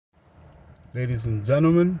Ladies and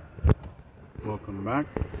gentlemen, welcome back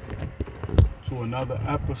to another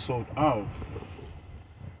episode of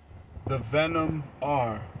the Venom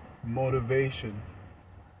R Motivation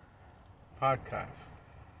Podcast.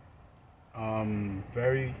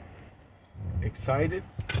 Very excited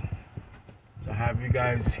to have you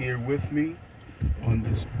guys here with me on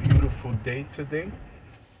this beautiful day today.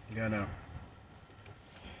 Gonna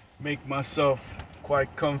make myself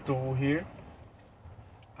quite comfortable here.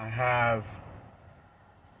 I have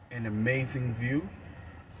an amazing view.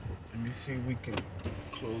 Let me see if we can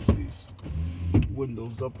close these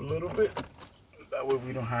windows up a little bit. That way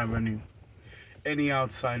we don't have any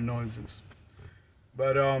outside noises.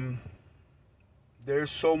 But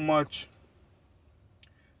there's so much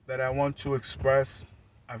that I want to express.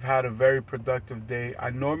 I've had a very productive day. I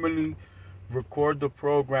normally record the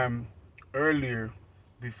program earlier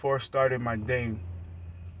before starting my day,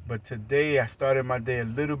 but today I started my day a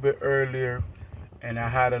little bit earlier, and I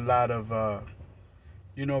had a lot of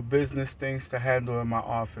business things to handle in my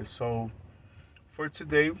office. So for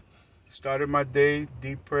today, started my day,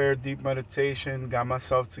 deep prayer, deep meditation, got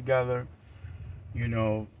myself together,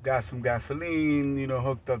 got some gasoline,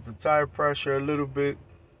 hooked up the tire pressure a little bit,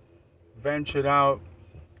 ventured out,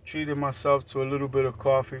 treated myself to a little bit of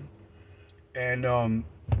coffee, and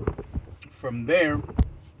from there,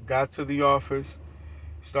 got to the office,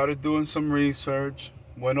 started doing some research,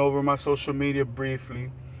 went over my social media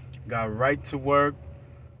briefly, got right to work,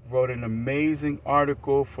 wrote an amazing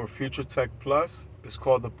article for Future Tech Plus. It's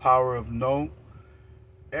called The Power of No.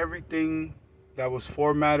 Everything that was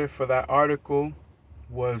formatted for that article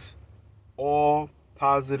was all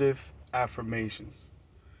positive affirmations.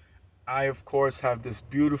 I, of course, have this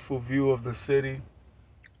beautiful view of the city.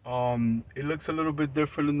 It looks a little bit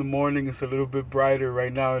different in the morning. It's a little bit brighter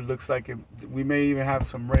right now. It looks like we may even have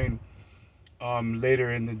some rain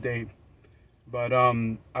later in the day. But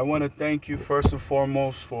I want to thank you first and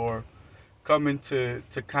foremost for coming to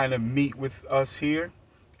kind of meet with us here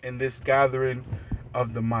in this gathering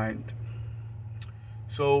of the mind.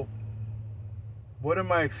 So, what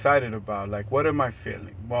am I excited about? Like, what am I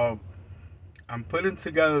feeling? Well, I'm putting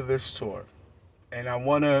together this tour, and I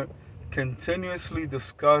want to continuously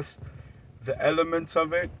discuss the elements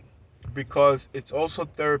of it because it's also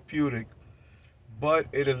therapeutic, but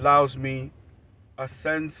it allows me a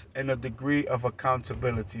sense and a degree of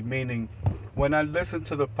accountability. Meaning, when I listen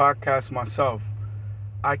to the podcast myself,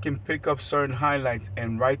 I can pick up certain highlights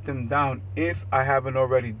and write them down if I haven't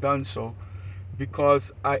already done so,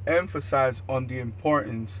 because I emphasize on the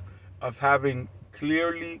importance of having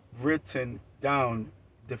clearly written down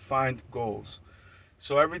defined goals.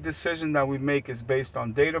 So every decision that we make is based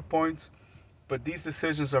on data points, but these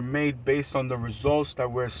decisions are made based on the results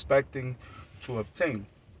that we're expecting to obtain.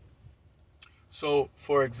 So,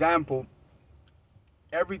 for example,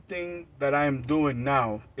 everything that I am doing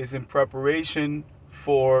now is in preparation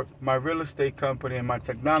for my real estate company and my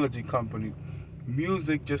technology company.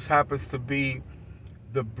 Music just happens to be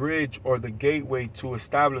the bridge or the gateway to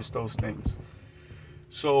establish those things.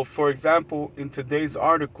 So, for example, in today's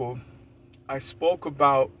article, I spoke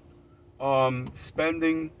about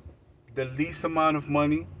spending the least amount of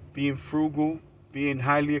money, being frugal, being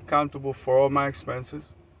highly accountable for all my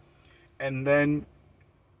expenses, and then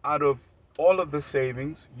out of all of the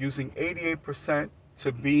savings, using 88%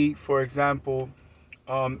 to be, for example,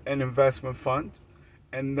 an investment fund,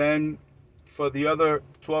 and then for the other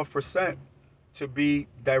 12% to be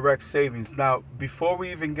direct savings. Now, before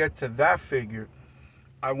we even get to that figure,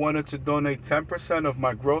 I wanted to donate 10% of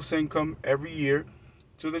my gross income every year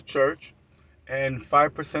to the church and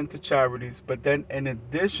 5% to charities, but then an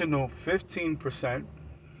additional 15%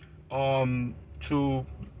 to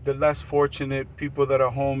the less fortunate people that are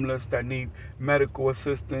homeless, that need medical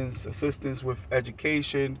assistance, assistance with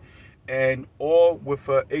education, and all with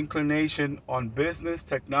an inclination on business,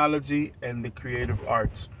 technology, and the creative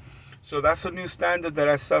arts. So that's a new standard that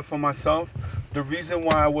I set for myself. The reason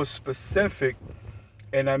why I was specific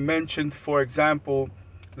and I mentioned, for example,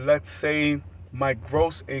 let's say my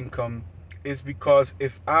gross income, is because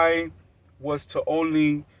if I was to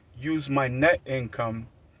only use my net income,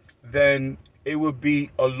 then it would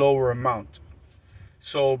be a lower amount.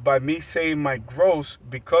 So by me saying my gross,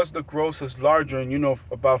 because the gross is larger and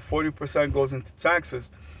about 40% goes into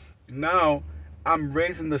taxes, now I'm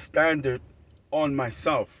raising the standard on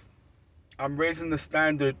myself. I'm raising the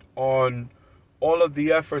standard on all of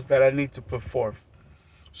the efforts that I need to put forth.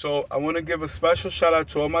 So I want to give a special shout out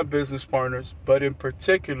to all my business partners, but in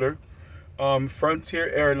particular, Frontier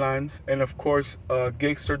Airlines and of course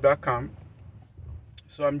Gigster.com.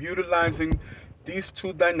 So I'm utilizing these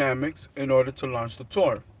two dynamics in order to launch the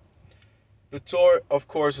tour. The tour, of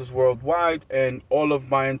course, is worldwide, and all of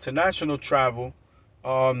my international travel,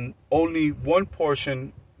 only one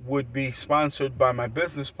portion would be sponsored by my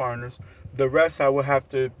business partners. The rest I would have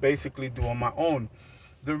to basically do on my own.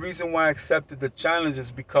 The reason why I accepted the challenge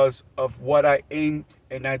is because of what I aim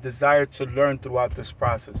and I desire to learn throughout this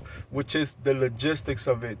process, which is the logistics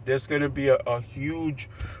of it. There's going to be a huge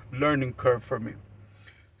learning curve for me.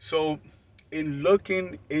 So, in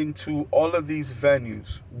looking into all of these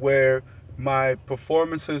venues where my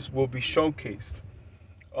performances will be showcased,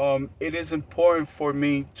 it is important for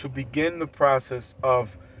me to begin the process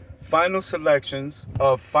of final selections,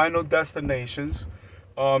 of final destinations,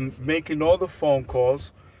 making all the phone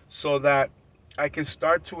calls so that I can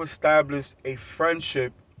start to establish a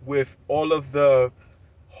friendship with all of the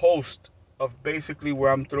hosts of basically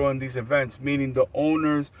where I'm throwing these events, meaning the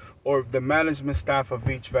owners or the management staff of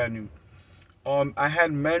each venue. I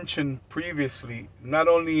had mentioned previously, not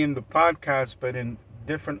only in the podcast, but in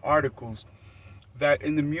different articles, that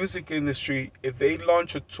in the music industry, if they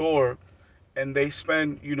launch a tour and they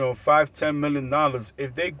spend, 5, $10 million,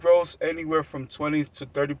 if they gross anywhere from 20 to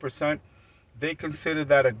 30%, they consider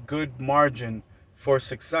that a good margin for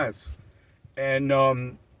success. And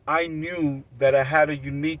I knew that I had a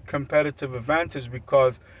unique competitive advantage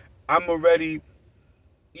because I'm already,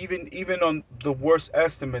 even on the worst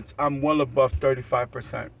estimates, I'm well above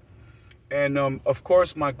 35%. And of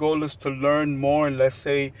course, my goal is to learn more, and let's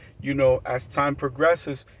say, as time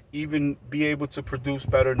progresses, even be able to produce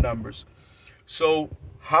better numbers. So,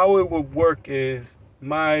 how it would work is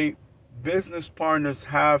my business partners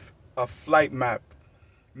have a flight map,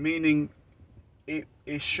 meaning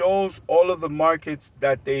it shows all of the markets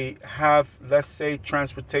that they have, let's say,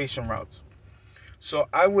 transportation routes. So,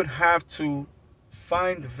 I would have to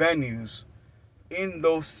find venues in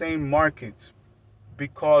those same markets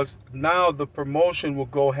because now the promotion will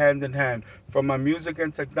go hand in hand from my music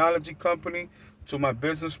and technology company to my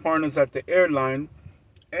business partners at the airline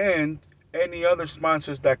and any other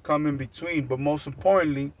sponsors that come in between. But most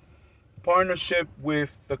importantly, partnership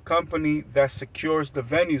with the company that secures the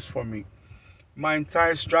venues for me. My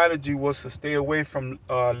entire strategy was to stay away from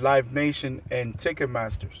Live Nation and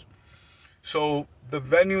Ticketmasters. So the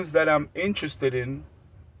venues that I'm interested in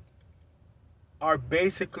are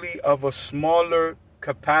basically of a smaller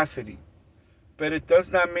capacity, but it does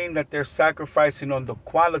not mean that they're sacrificing on the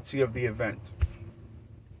quality of the event.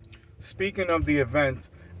 Speaking of the event,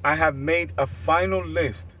 I have made a final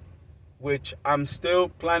list, which I'm still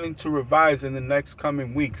planning to revise in the next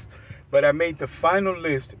coming weeks. But I made the final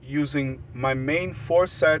list using my main four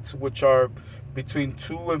sets, which are between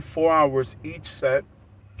 2 and 4 hours each set,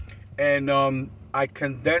 and I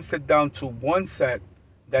condensed it down to one set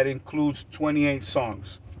that includes 28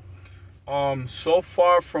 songs. So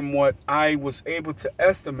far from what I was able to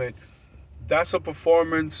estimate, that's a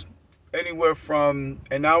performance anywhere from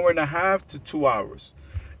an hour and a half to 2 hours.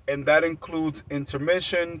 And that includes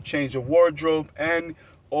intermission, change of wardrobe, and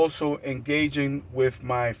also engaging with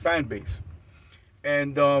my fan base.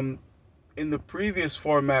 And in the previous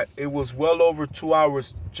format, it was well over 2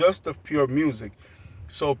 hours just of pure music.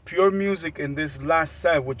 So pure music in this last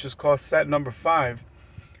set, which is called set number 5,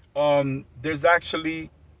 there's actually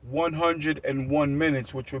 101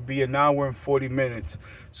 minutes, which would be an hour and 40 minutes.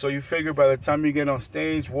 So you figure by the time you get on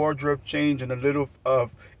stage, wardrobe change, and a little of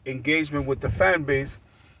engagement with the fan base,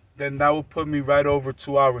 then that would put me right over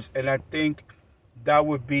 2 hours. And I think that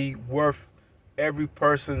would be worth every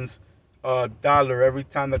person's dollar every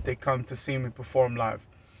time that they come to see me perform live.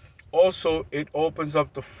 Also, it opens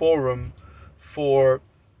up the forum for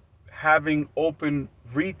having open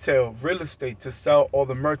retail, real estate to sell all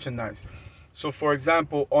the merchandise. So, for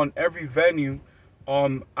example, on every venue,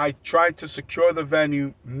 I try to secure the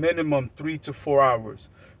venue minimum 3 to 4 hours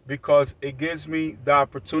because it gives me the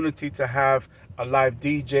opportunity to have a live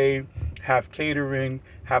DJ, have catering,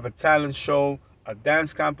 have a talent show, a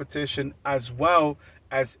dance competition, as well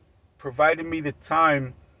as providing me the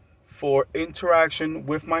time for interaction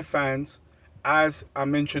with my fans as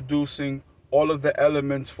I'm introducing all of the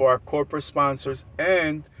elements for our corporate sponsors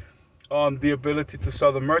and the ability to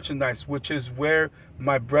sell the merchandise, which is where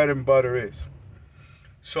my bread and butter is.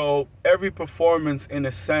 So every performance, in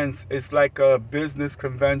a sense, is like a business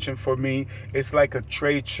convention for me. It's like a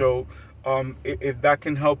trade show, if that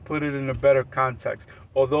can help put it in a better context.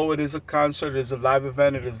 Although it is a concert, it is a live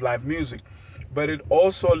event, it is live music. But it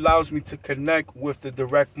also allows me to connect with the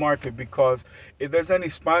direct market because if there's any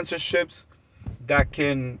sponsorships that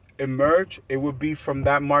can emerge, it would be from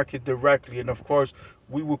that market directly. And of course,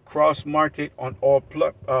 we will cross market on all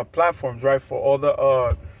platforms, right? For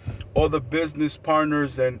all the business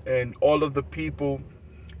partners and all of the people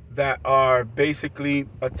that are basically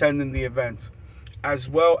attending the event, as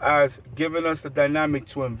well as giving us the dynamic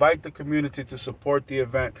to invite the community to support the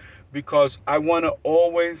event, because I want to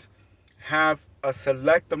always have a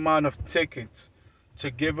select amount of tickets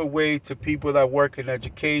to give away to people that work in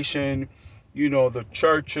education, the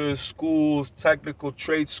churches, schools, technical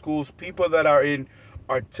trade schools, people that are in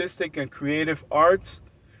artistic and creative arts.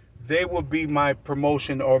 They will be my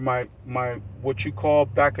promotion, or my what you call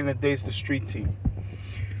back in the days the street team.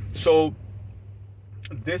 So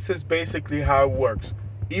this is basically how it works.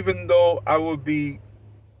 Even though I will be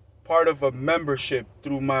part of a membership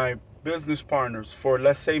through my business partners for,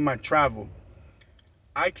 let's say, my travel,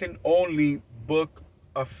 I can only book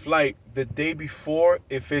a flight the day before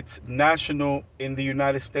if it's national in the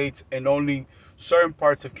United States and only certain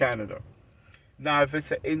parts of Canada. Now, if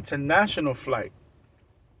it's an international flight,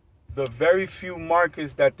 the very few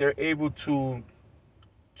markets that they're able to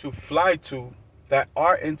fly to that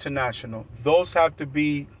are international, those have to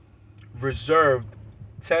be reserved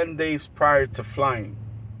 10 days prior to flying.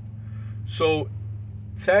 So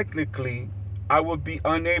technically, I would be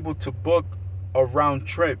unable to book a round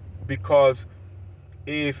trip, because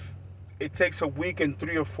if it takes a week and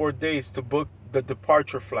 3 or 4 days to book the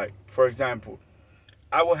departure flight, for example,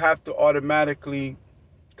 I will have to automatically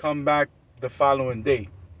come back the following day.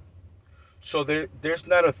 So there's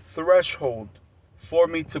not a threshold for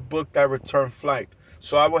me to book that return flight.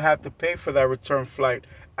 So I will have to pay for that return flight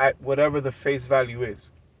at whatever the face value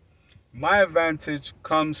is. My advantage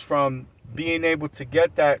comes from being able to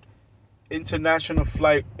get that international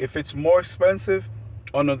flight. If it's more expensive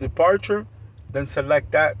on the departure, then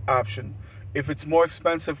select that option. If it's more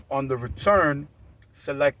expensive on the return,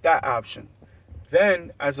 select that option.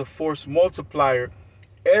 Then, as a force multiplier,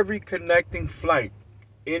 every connecting flight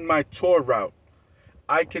in my tour route,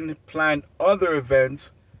 I can plan other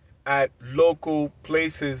events at local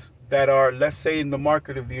places that are, let's say, in the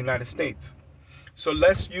market of the United States. So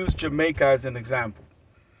let's use Jamaica as an example.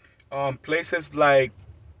 Places like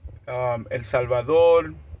El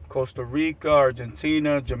Salvador, Costa Rica,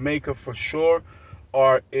 Argentina, Jamaica for sure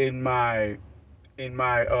are in my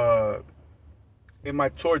uh, in my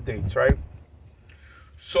tour dates, right?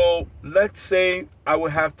 So let's say I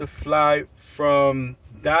would have to fly from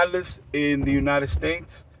Dallas in the United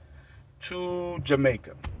States to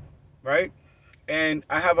Jamaica, right? And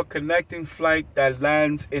I have a connecting flight that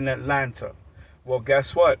lands in Atlanta. Well,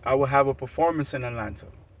 guess what? I will have a performance in Atlanta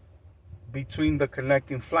between the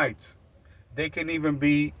connecting flights. They can even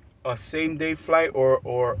be a same day flight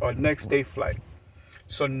or a next day flight.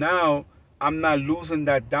 So now I'm not losing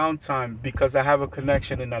that downtime because I have a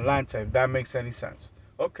connection in Atlanta, if that makes any sense.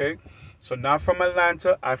 Okay, so now from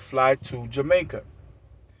Atlanta, I fly to Jamaica.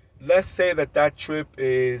 Let's say that trip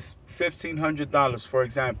is $1,500, for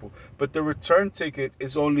example, but the return ticket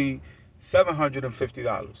is only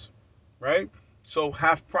 $750, right? So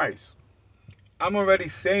half price. I'm already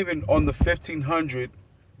saving on the 1,500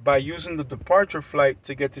 by using the departure flight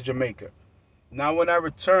to get to Jamaica. Now, when I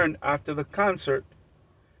return after the concert,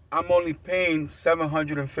 I'm only paying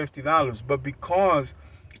 $750. But because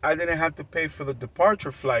I didn't have to pay for the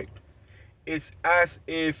departure flight, it's as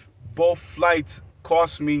if both flights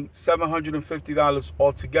cost me $750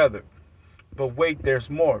 altogether. But wait, there's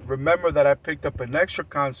more. Remember that I picked up an extra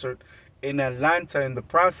concert in Atlanta in the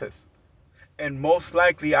process. And most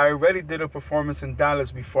likely, I already did a performance in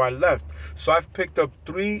Dallas before I left. So I've picked up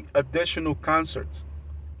 3 additional concerts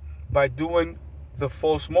by doing the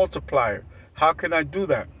false multiplier. How can I do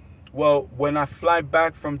that? Well, when I fly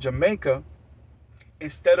back from Jamaica,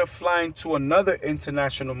 instead of flying to another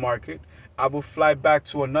international market, I will fly back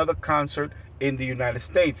to another concert in the United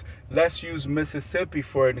States. Let's use Mississippi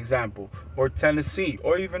for an example, or Tennessee,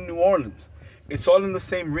 or even New Orleans. It's all in the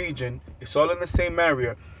same region, it's all in the same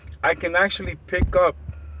area. I can actually pick up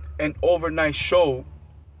an overnight show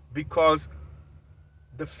because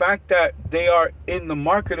the fact that they are in the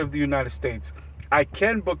market of the United States, I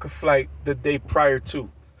can book a flight the day prior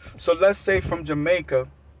to. So let's say from Jamaica,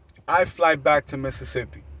 I fly back to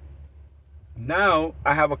Mississippi. Now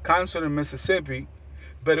I have a concert in Mississippi,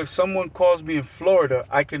 but if someone calls me in Florida,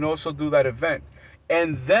 I can also do that event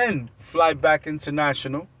and then fly back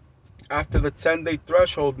international after the 10-day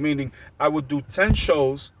threshold, meaning I would do 10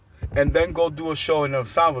 shows and then go do a show in El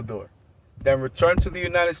Salvador. Then return to the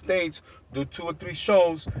United States, do 2 or 3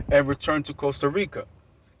 shows, and return to Costa Rica.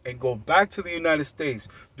 And go back to the United States,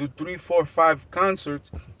 do 3, 4, 5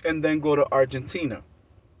 concerts, and then go to Argentina.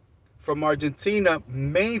 From Argentina,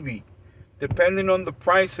 maybe, depending on the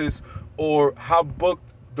prices or how booked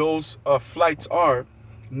those flights are,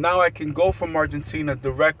 now I can go from Argentina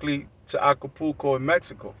directly to Acapulco in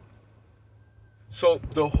Mexico. So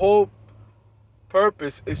the whole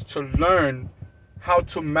purpose is to learn how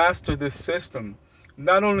to master this system,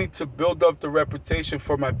 not only to build up the reputation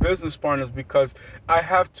for my business partners because I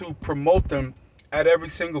have to promote them at every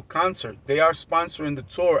single concert. They are sponsoring the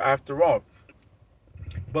tour after all.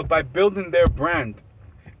 But by building their brand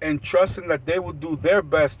and trusting that they will do their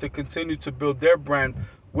best to continue to build their brand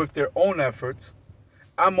with their own efforts,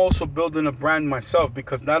 I'm also building a brand myself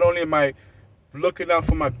because not only am I looking out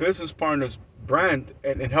for my business partners' brand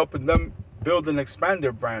and helping them build and expand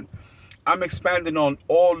their brand, I'm expanding on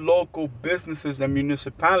all local businesses and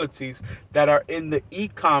municipalities that are in the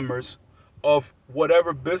e-commerce of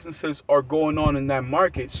whatever businesses are going on in that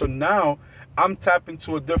market. So now I'm tapping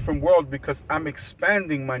to a different world because I'm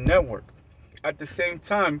expanding my network. At the same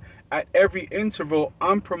time, at every interval,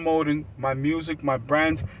 I'm promoting my music, my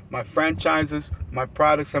brands, my franchises, my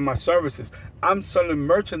products, and my services. I'm selling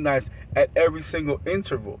merchandise at every single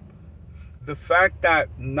interval. The fact that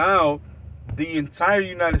now the entire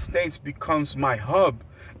United States becomes my hub,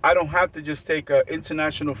 I don't have to just take an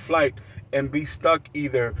international flight and be stuck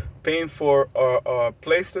either paying for a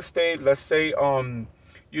place to stay. Let's say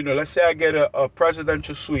I get a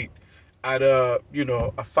presidential suite at a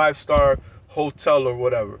 5-star hotel or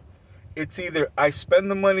whatever. It's either I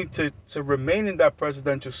spend the money to remain in that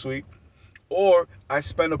presidential suite, or I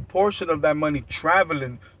spend a portion of that money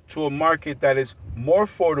traveling to a market that is more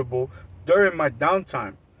affordable during my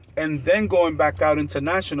downtime and then going back out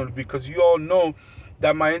internationally because you all know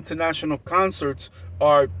that my international concerts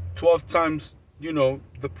are 12 times,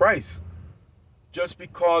 the price. Just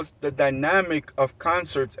because the dynamic of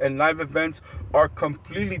concerts and live events are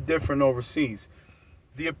completely different overseas.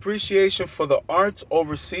 The appreciation for the arts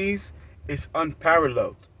overseas is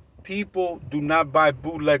unparalleled. People do not buy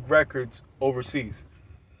bootleg records overseas.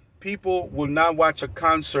 People will not watch a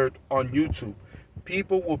concert on YouTube.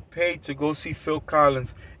 People will pay to go see Phil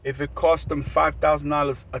Collins if it costs them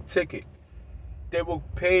 $5,000 a ticket. They will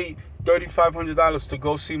pay $3,500 to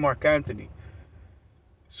go see Mark Anthony.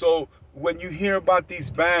 So when you hear about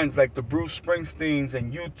these bands like the Bruce Springsteens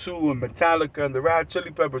and U2 and Metallica and the Red Hot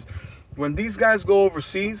Chili Peppers, when these guys go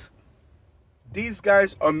overseas, these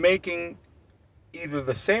guys are making either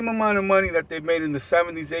the same amount of money that they made in the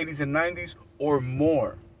 70s, 80s, and 90s or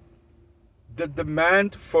more. The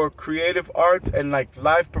demand for creative arts and like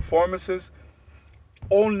live performances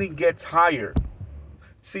only gets higher.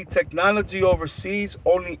 See, technology overseas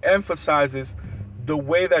only emphasizes the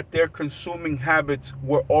way that their consuming habits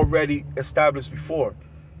were already established before.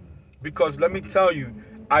 Because let me tell you,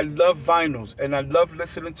 I love vinyls and I love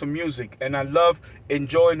listening to music and I love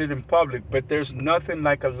enjoying it in public, but there's nothing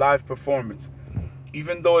like a live performance.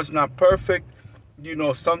 Even though it's not perfect,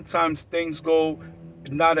 sometimes things go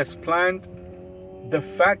not as planned. The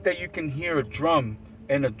fact that you can hear a drum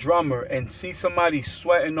and a drummer and see somebody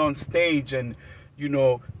sweating on stage and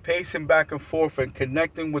pacing back and forth and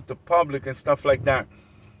connecting with the public and stuff like that,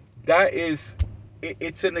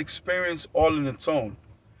 it's an experience all in its own.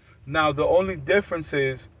 Now the only difference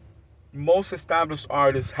is most established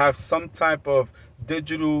artists have some type of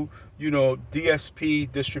digital,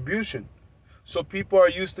 DSP distribution. So people are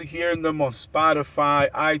used to hearing them on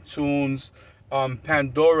Spotify, iTunes,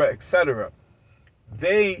 Pandora, etc.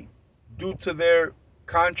 They, due to their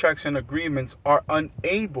contracts and agreements, are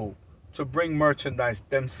unable to bring merchandise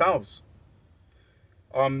themselves.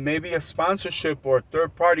 Maybe a sponsorship or a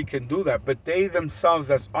third party can do that, but they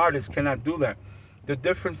themselves as artists cannot do that. The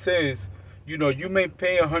difference is, you may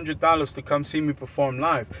pay $100 to come see me perform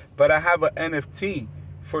live, but I have an NFT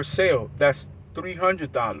for sale that's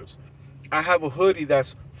 $300. I have a hoodie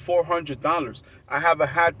that's $400. I have a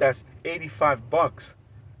hat that's $85.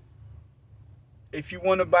 If you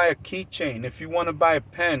want to buy a keychain, if you want to buy a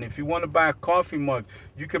pen, if you want to buy a coffee mug,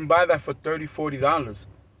 you can buy that for $30, $40.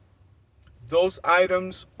 Those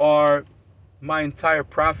items are my entire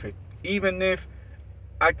profit. Even if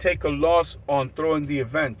I take a loss on throwing the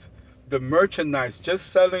event, the merchandise,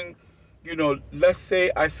 just selling, let's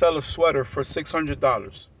say I sell a sweater for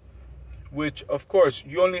 $600, which of course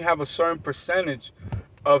you only have a certain percentage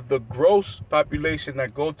of the gross population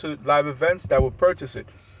that go to live events that will purchase it.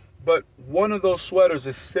 But one of those sweaters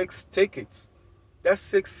is 6 tickets. That's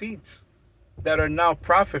 6 seats that are now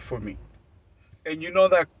profit for me. And you know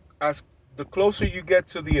that as the closer you get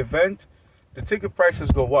to the event, the ticket prices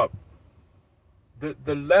go up.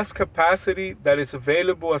 The less capacity that is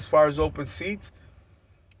available as far as open seats,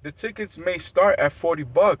 the tickets may start at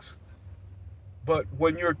 $40. But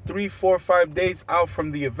when you're 3, 4, 5 days out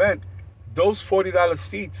from the event, those $40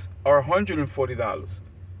 seats are $140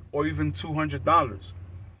 or even $200.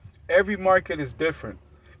 Every market is different.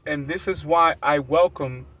 And this is why I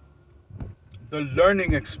welcome the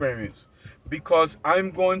learning experience, because I'm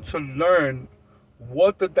going to learn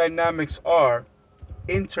what the dynamics are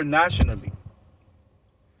internationally.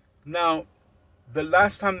 Now, the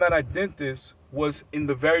last time that I did this was in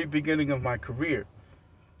the very beginning of my career,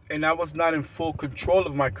 and I was not in full control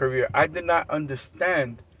of my career. I did not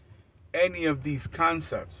understand any of these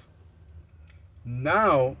concepts.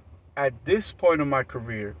 Now, at this point of my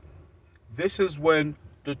career, this is when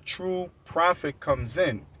the true profit comes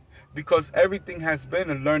in, because everything has been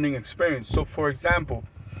a learning experience. So, for example,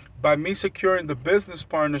 by me securing the business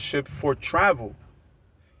partnership for travel,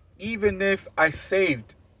 even if I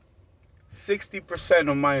saved 60%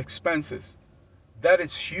 of my expenses, that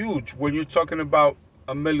is huge when you're talking about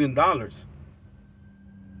 $1 million.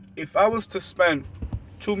 If I was to spend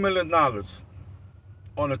 $2 million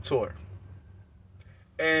on a tour,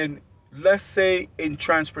 and let's say in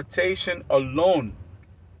transportation alone,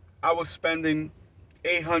 I was spending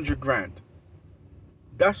 800 grand.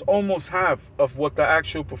 That's almost half of what the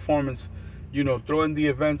actual performance, throwing the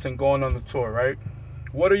events and going on the tour, right?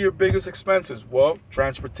 What are your biggest expenses? Well,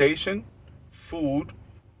 transportation, food,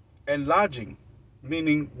 and lodging,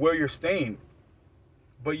 meaning where you're staying.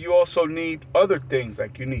 But you also need other things,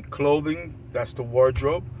 like you need clothing, that's the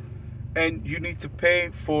wardrobe, and you need to pay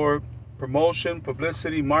for promotion,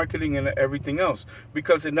 publicity, marketing, and everything else.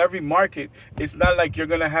 Because in every market, it's not like you're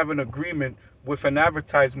going to have an agreement with an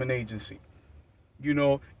advertisement agency.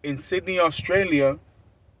 In Sydney, Australia,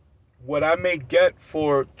 what I may get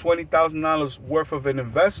for $20,000 worth of an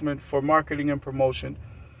investment for marketing and promotion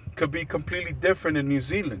could be completely different in New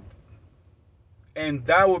Zealand. And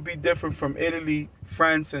that would be different from Italy,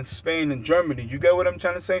 France, and Spain and Germany. You get what I'm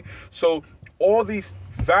trying to say? So all these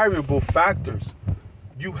variable factors,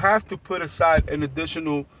 you have to put aside an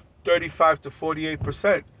additional 35 to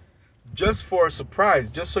 48% just for a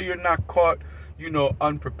surprise, just so you're not caught,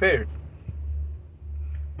 unprepared.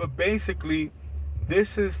 But basically,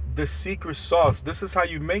 this is the secret sauce. This is how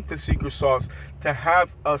you make the secret sauce to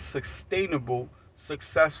have a sustainable,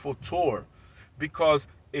 successful tour. Because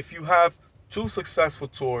if you have 2 successful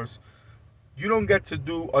tours, you don't get to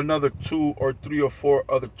do another 2 or 3 or 4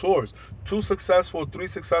 other tours. 2 successful, 3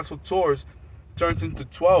 successful tours turns into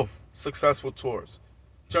 12 successful tours,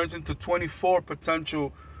 turns into 24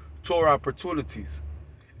 potential tour opportunities.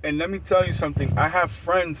 And let me tell you something. I have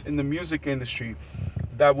friends in the music industry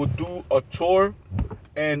that would do a tour,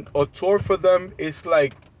 and a tour for them is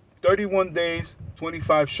like 31 days,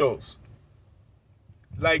 25 shows.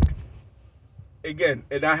 Like, again,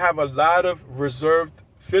 and I have a lot of reserved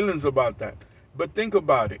feelings about that. But think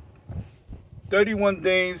about it. 31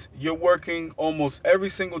 days, you're working almost every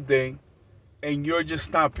single day, and you're just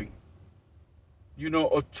stopping.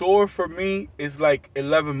 A tour for me is like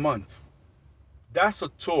 11 months. That's a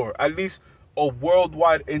tour, at least a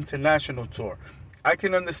worldwide international tour. I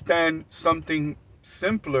can understand something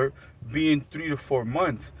simpler being 3 to 4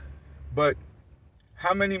 months, but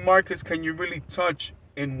how many markets can you really touch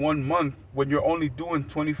in 1 month when you're only doing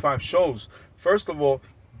 25 shows? First of all,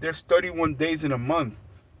 there's 31 days in a month.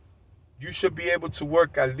 You should be able to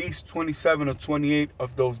work at least 27 or 28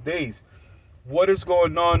 of those days. What is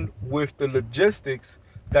going on with the logistics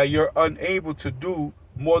that you're unable to do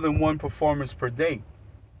more than 1 performance per day?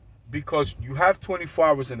 Because you have 24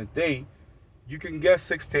 hours in a day, you can get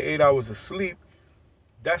 6 to 8 hours of sleep.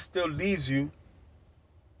 That still leaves you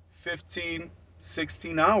 15,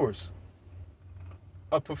 16 hours.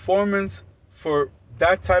 A performance for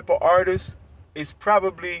that type of artist is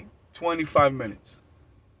probably 25 minutes.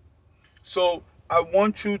 So I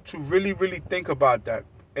want you to really, really think about that.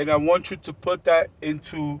 And I want you to put that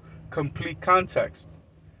into complete context.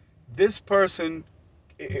 This person,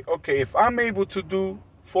 okay, if I'm able to do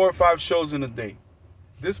 4 or 5 shows in a day,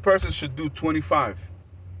 this person should do 25.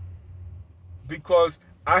 Because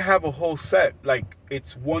I have a whole set, like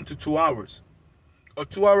it's 1 to 2 hours. A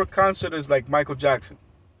 2-hour concert is like Michael Jackson.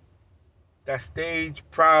 That stage,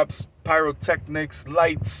 props, pyrotechnics,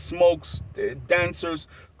 lights, smokes, dancers,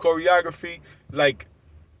 choreography. Like,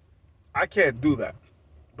 I can't do that.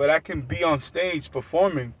 But I can be on stage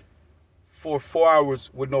performing for 4 hours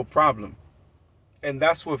with no problem. And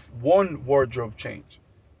that's with 1 wardrobe change.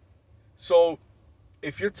 So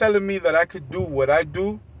if you're telling me that I could do what I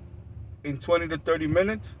do in 20 to 30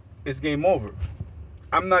 minutes, it's game over.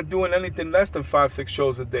 I'm not doing anything less than 5, 6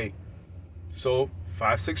 shows a day. So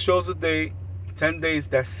 5, 6 shows a day, 10 days,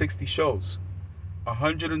 that's 60 shows.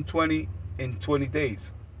 120 in 20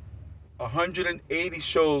 days. 180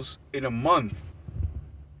 shows in a month.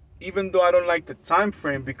 Even though I don't like the time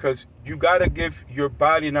frame, because you gotta give your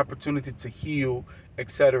body an opportunity to heal,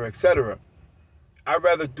 etc., etc. I'd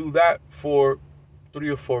rather do that for 3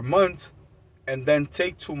 or 4 months and then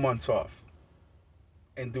take 2 months off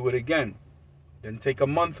and do it again. Then take a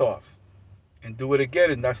month off and do it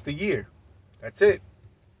again, and that's the year. That's it.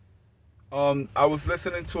 I was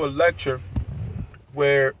listening to a lecture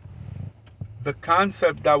where the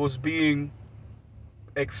concept that was being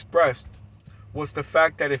expressed was the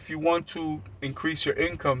fact that if you want to increase your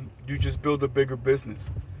income, you just build a bigger business.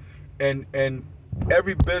 And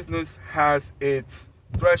every business has its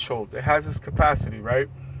threshold. It has its capacity, right?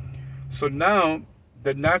 So now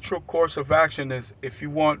the natural course of action is, if you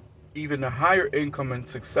want even a higher income and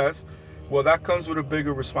success, well, that comes with a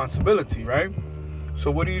bigger responsibility, right? So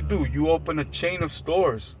what do? You open a chain of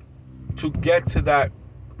stores to get to that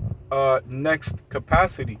next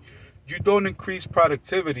capacity. You don't increase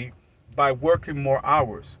productivity by working more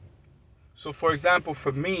hours. So for example,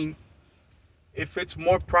 for me, if it's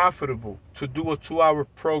more profitable to do a 2 hour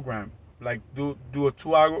program, like do a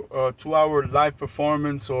 2 hour live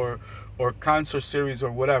performance or concert series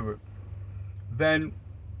or whatever, then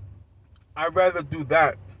I'd rather do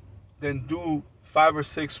that than do 5 or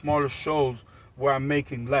 6 smaller shows where I'm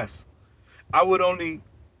making less. I would only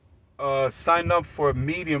sign up for a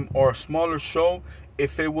medium or a smaller show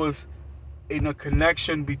if it was in a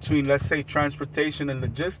connection between, let's say, transportation and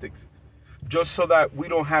logistics, just so that we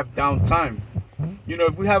don't have downtime. You know,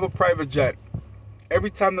 if we have a private jet, every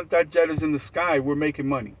time that jet is in the sky, we're making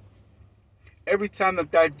money. Every time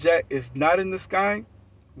that jet is not in the sky,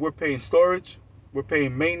 we're paying storage, we're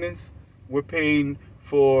paying maintenance, we're paying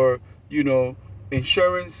for,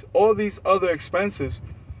 insurance, all these other expenses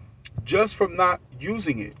just from not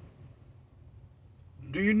using it.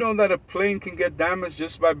 Do you know that a plane can get damaged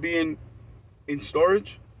just by being in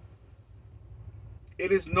storage?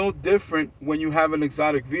 It is no different when you have an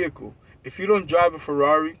exotic vehicle. If you don't drive a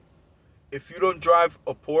Ferrari, if you don't drive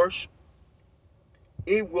a Porsche,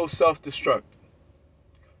 it will self-destruct.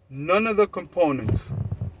 None of the components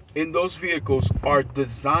in those vehicles are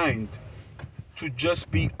designed to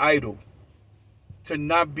just be idle, to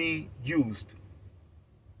not be used.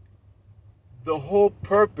 The whole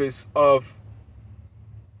purpose of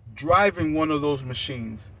driving one of those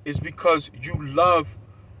machines is because you love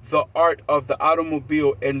the art of the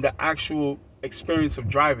automobile and the actual experience of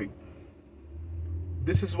driving.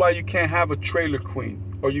 This is why you can't have a trailer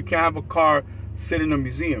queen, or you can't have a car sit in a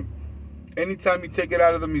museum. Anytime you take it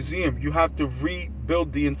out of the museum, you have to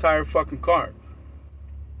rebuild the entire fucking car,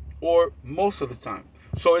 or most of the time.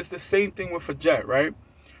 So it's the same thing with a jet, right?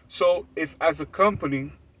 So if, as a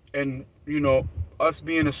company, and us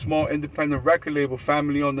being a small independent record label,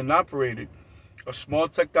 family owned and operated, a small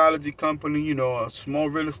technology company, a small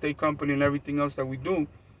real estate company, and everything else that we do,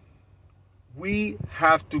 we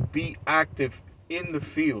have to be active in the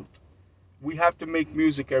field. We have to make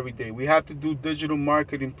music every day. We have to do digital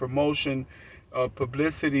marketing, promotion,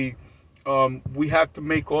 publicity. We have to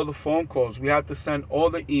make all the phone calls. We have to send all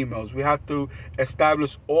the emails. We have to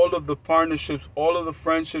establish all of the partnerships, all of the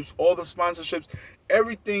friendships, all the sponsorships.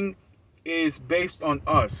 Everything is based on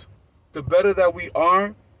us. The better that we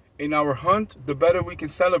are in our hunt, the better we can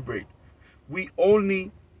celebrate. We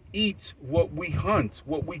only eat what we hunt.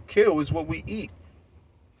 What we kill is what we eat.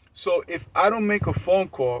 So if I don't make a phone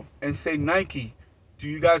call and say, Nike, do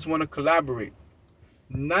you guys want to collaborate?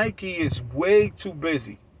 Nike is way too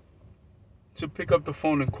busy to pick up the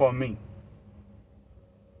phone and call me.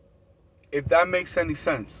 If that makes any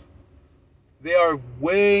sense. They are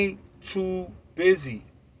way too busy,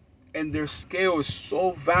 and their scale is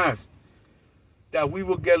so vast that we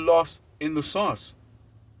will get lost in the sauce.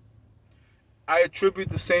 I attribute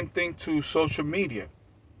the same thing to social media.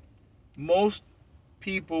 Most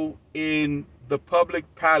people in the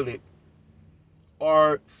public palette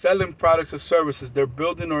are selling products or services. They're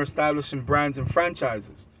building or establishing brands and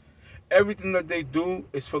franchises. Everything that they do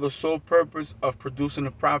is for the sole purpose of producing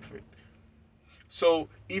a profit. So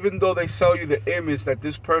even though they sell you the image that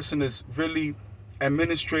this person is really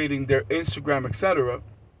administrating their Instagram, etc.,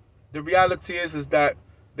 the reality is that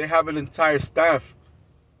they have an entire staff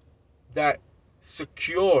that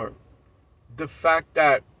secure the fact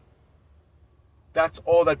that that's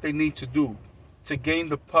all that they need to do to gain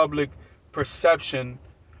the public perception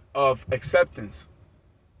of acceptance.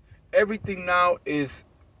 Everything now is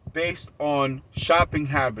based on shopping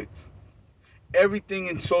habits. Everything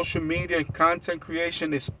in social media and content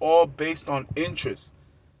creation is all based on interest.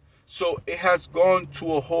 So it has gone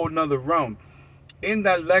to a whole nother realm. In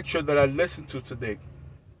that lecture that I listened to today,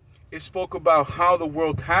 it spoke about how the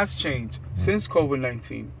world has changed since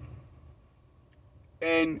COVID-19.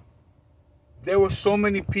 And there were so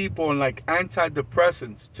many people on like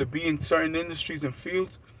antidepressants to be in certain industries and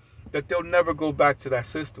fields that they'll never go back to that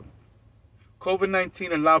system.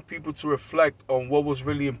 COVID-19 allowed people to reflect on what was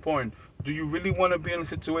really important. Do you really want to be in a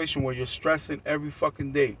situation where you're stressing every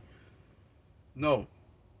fucking day? No.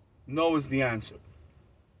 No is the answer.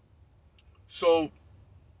 So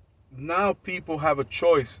now people have a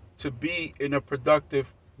choice to be in a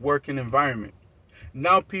productive working environment.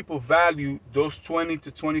 Now people value those 20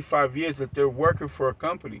 to 25 years that they're working for a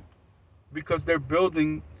company because they're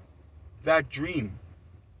building that dream.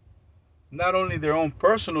 Not only their own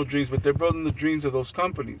personal dreams, but they're building the dreams of those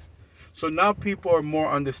companies. So now people are more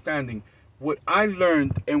understanding. What I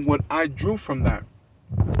learned and what I drew from that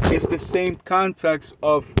is the same context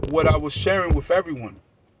of what I was sharing with everyone.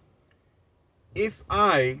 If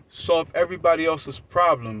I solve everybody else's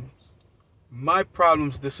problems, my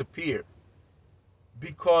problems disappear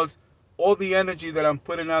because all the energy that I'm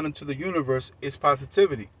putting out into the universe is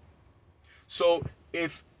positivity. So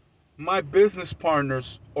if my business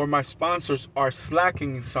partners or my sponsors are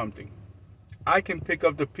slacking in something, I can pick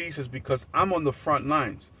up the pieces because I'm on the front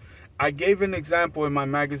lines. I gave an example in my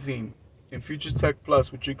magazine, in Future Tech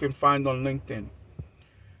Plus, which you can find on LinkedIn.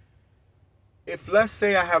 If, let's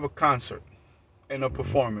say, I have a concert and a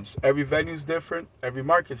performance, every venue is different, every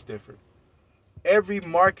market's different. Every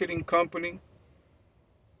marketing company,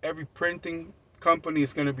 every printing company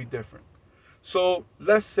is going to be different. So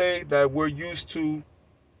let's say that we're used to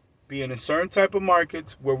be in a certain type of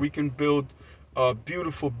markets where we can build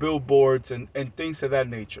beautiful billboards and things of that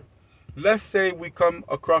nature. Let's say we come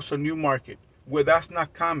across a new market where that's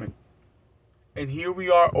not common. And here we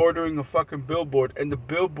are ordering a fucking billboard and the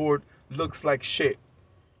billboard looks like shit.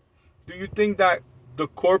 Do you think that the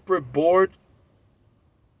corporate board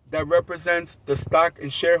that represents the stock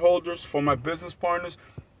and shareholders for my business partners,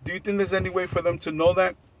 do you think there's any way for them to know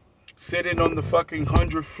that? Sitting on the fucking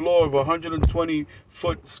 100th floor of a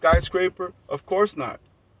 120-foot skyscraper? Of course not.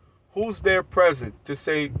 Who's there present to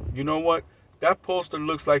say, you know what? That poster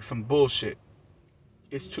looks like some bullshit.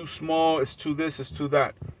 It's too small, it's too this, it's too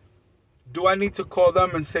that. Do I need to call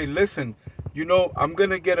them and say, listen, I'm going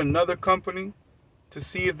to get another company to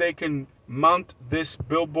see if they can mount this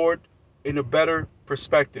billboard in a better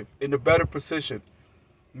perspective, in a better position?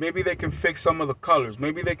 Maybe they can fix some of the colors.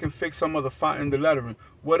 Maybe they can fix some of the font and the lettering.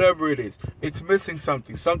 Whatever it is. It's missing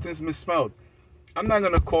something. Something's misspelled. I'm not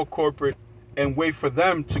going to call corporate and wait for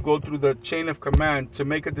them to go through the chain of command to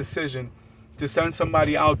make a decision to send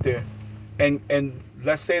somebody out there. And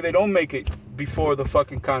let's say they don't make it before the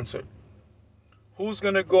fucking concert. Who's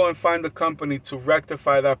going to go and find the company to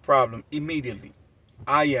rectify that problem immediately?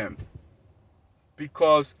 I am.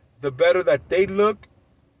 Because the better that they look,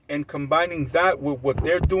 and combining that with what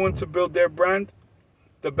they're doing to build their brand,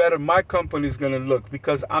 the better my company is going to look,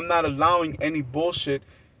 because I'm not allowing any bullshit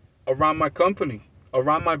around my company,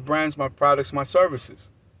 around my brands, my products, my services.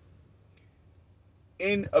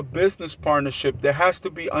 In a business partnership, there has to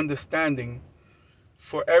be understanding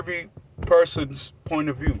for every person's point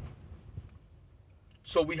of view.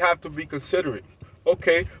 So we have to be considerate.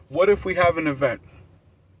 Okay, what if we have an event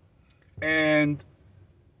and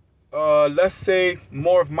let's say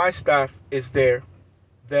more of my staff is there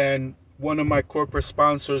than one of my corporate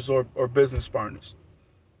sponsors or business partners.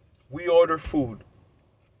 We order food.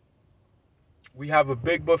 We have a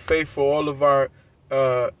big buffet for all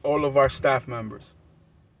of our staff members.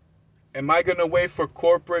 Am I gonna wait for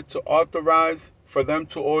corporate to authorize for them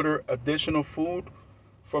to order additional food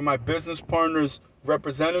for my business partners'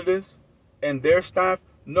 representatives and their staff?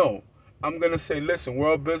 No. I'm gonna say, listen,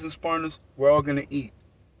 we're all business partners. We're all gonna eat.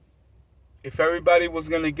 If everybody was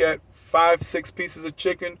going to get 5-6 pieces of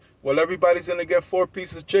chicken, well, everybody's going to get 4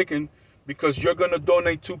 pieces of chicken because you're going to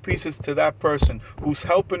donate 2 pieces to that person who's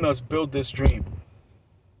helping us build this dream.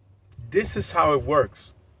 This is how it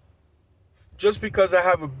works. Just because I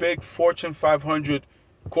have a big Fortune 500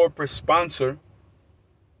 corporate sponsor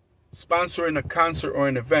sponsoring a concert or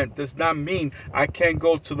an event does not mean I can't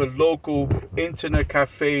go to the local internet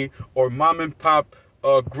cafe or mom and pop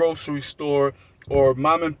grocery store or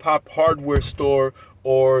mom and pop hardware store,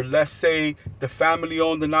 or let's say the family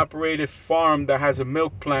owned and operated farm that has a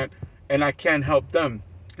milk plant, and I can't help them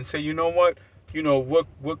and say, you know what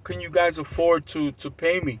can you guys afford to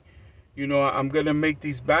pay me? I'm gonna make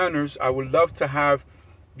these banners. I would love to have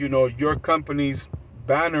your company's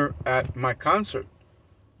banner at my concert.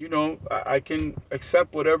 I can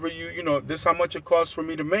accept whatever this is how much it costs for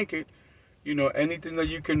me to make it. Anything that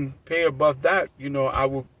you can pay above that, I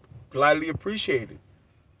will gladly appreciate it,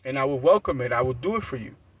 and I will welcome it. I will do it for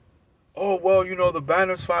you. Oh, well, the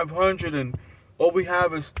banner's $500 and all we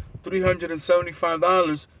have is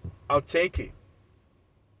 $375. I'll take it.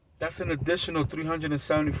 That's an additional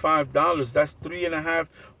 $375. That's 3.5,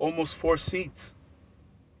 almost 4 seats.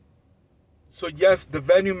 So yes, the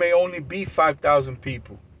venue may only be 5,000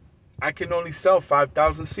 people. I can only sell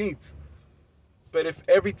 5,000 seats. But if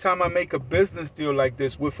every time I make a business deal like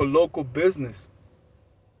this with a local business,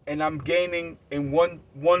 and I'm gaining in one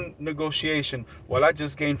negotiation, well, I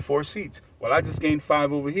just gained 4 seats. Well, I just gained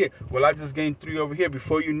 5 over here. Well, I just gained 3 over here.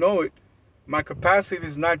 Before you know it, my capacity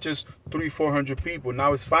is not just 400 people.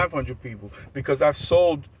 Now it's 500 people because I've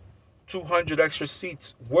sold 200 extra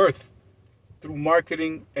seats worth through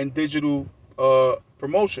marketing and digital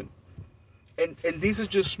promotion. And these are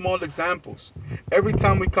just small examples. Every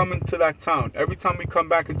time we come into that town, every time we come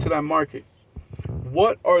back into that market,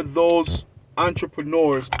 what are those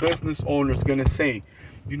entrepreneurs, business owners going to say?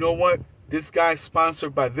 You know what? This guy's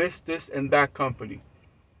sponsored by this, and that company.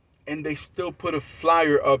 And they still put a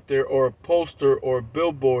flyer up there or a poster or a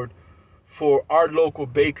billboard for our local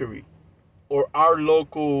bakery or our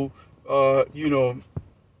local,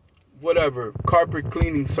 whatever, carpet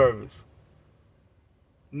cleaning service.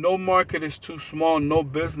 No market is too small. No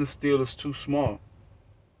business deal is too small.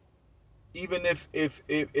 Even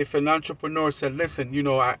if an entrepreneur said, listen,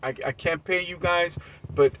 I can't pay you guys,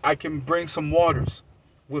 but I can bring some waters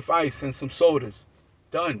with ice and some sodas.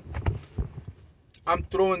 Done. I'm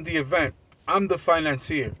throwing the event. I'm the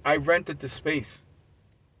financier. I rented the space.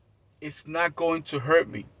 It's not going to hurt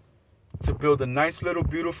me to build a nice little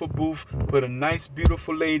beautiful booth, put a nice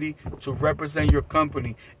beautiful lady to represent your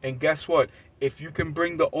company. And guess what? If you can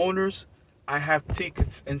bring the owners, I have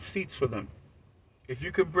tickets and seats for them. If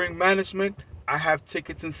you can bring management, I have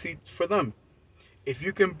tickets and seats for them. If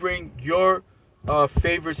you can bring your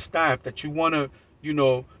favorite staff that you want to,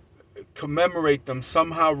 commemorate them,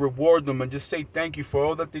 somehow reward them, and just say thank you for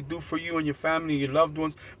all that they do for you and your family and your loved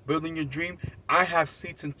ones, building your dream, I have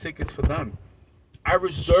seats and tickets for them. I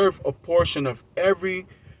reserve a portion of every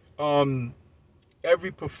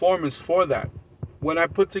performance for that. When I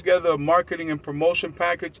put together a marketing and promotion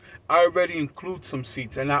package, I already include some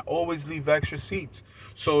seats, and I always leave extra seats.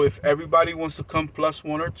 So if everybody wants to come plus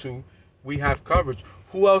 1 or 2, we have coverage.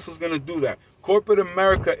 Who else is going to do that? Corporate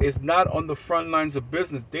America is not on the front lines of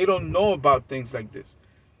business. They don't know about things like this.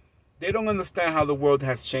 They don't understand how the world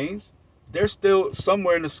has changed. They're still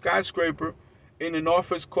somewhere in a skyscraper in an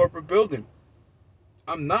office corporate building.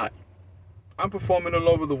 I'm not. I'm performing all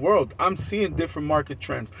over the world. I'm seeing different market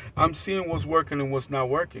trends. I'm seeing what's working and what's not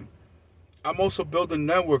working. I'm also building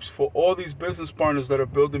networks for all these business partners that are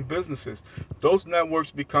building businesses. Those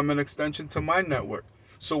networks become an extension to my network.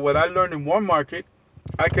 So what I learned in one market,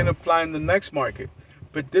 I can apply in the next market.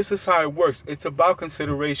 But this is how it works. It's about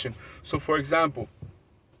consideration. So for example,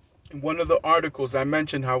 in one of the articles I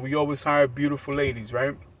mentioned how we always hire beautiful ladies,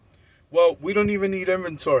 right? Well, we don't even need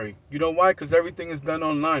inventory. You know why? Because everything is done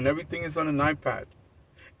online. Everything is on an iPad.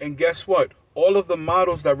 And guess what? All of the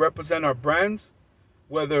models that represent our brands,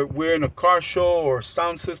 whether we're in a car show or a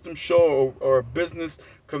sound system show or a business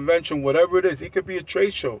convention, whatever it is, it could be a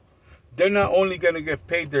trade show. They're not only going to get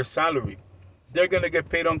paid their salary, they're going to get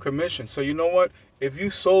paid on commission. So you know what? If you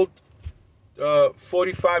sold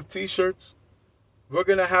 45 t-shirts, we're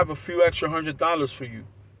going to have a few extra $100 for you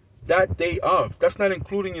that day of. That's not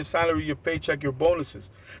including your salary, your paycheck, your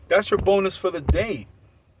bonuses. That's your bonus for the day.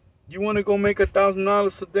 You want to go make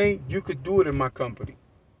 $1,000 a day? You could do it in my company.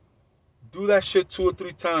 Do that shit 2 or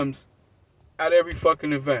 3 times at every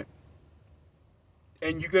fucking event.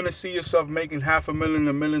 And you're going to see yourself making $500,000,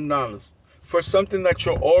 $1 million. For something that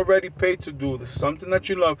you're already paid to do, something that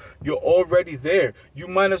you love, you're already there. You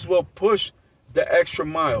might as well push the extra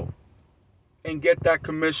mile and get that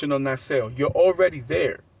commission on that sale. You're already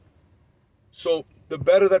there. So the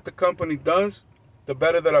better that the company does, the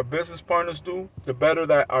better that our business partners do, the better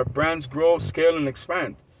that our brands grow, scale, and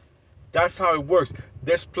expand. That's how it works.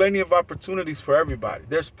 There's plenty of opportunities for everybody.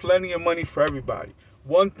 There's plenty of money for everybody.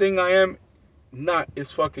 One thing I am not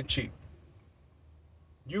is fucking cheap.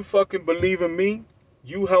 You fucking believe in me,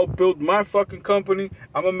 you help build my fucking company,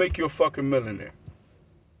 I'm gonna make you a fucking millionaire.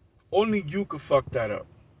 Only you could fuck that up.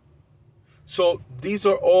 So these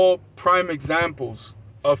are all prime examples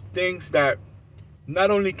of things that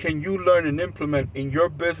not only can you learn and implement in your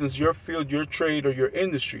business, your field, your trade, or your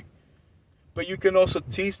industry, but you can also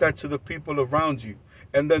teach that to the people around you,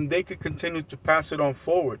 and then they could continue to pass it on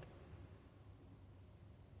forward.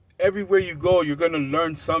 Everywhere you go, you're going to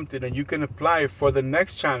learn something, and you can apply it for the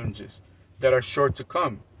next challenges that are sure to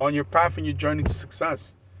come on your path and your journey to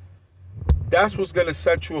success. That's what's going to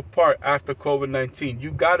set you apart after COVID-19.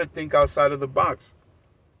 You got to think outside of the box.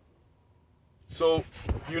 So,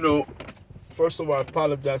 first of all, I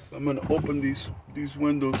apologize. I'm going to open these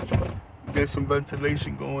windows, get some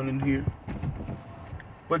ventilation going in here.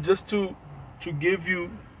 But just to give you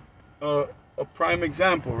a prime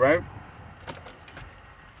example, right?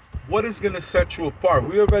 What is going to set you apart?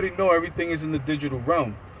 We already know everything is in the digital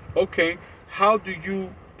realm. Okay, how do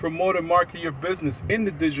you promote and market your business in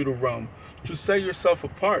the digital realm to set yourself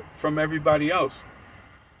apart from everybody else?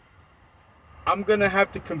 I'm going to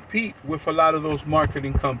have to compete with a lot of those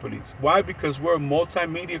marketing companies. Why? Because we're a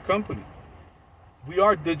multimedia company. We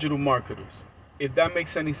are digital marketers, if that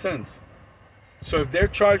makes any sense. So if they're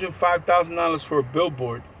charging $5,000 for a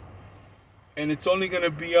billboard and it's only going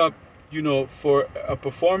to be up, for a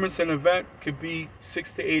performance and event could be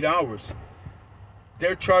 6 to 8 hours.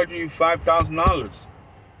 They're charging you $5,000.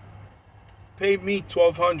 Pay me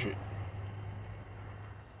 $1,200.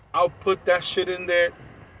 I'll put that shit in there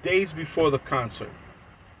days before the concert.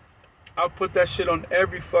 I'll put that shit on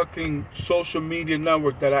every fucking social media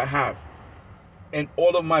network that I have. And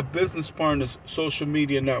all of my business partners' social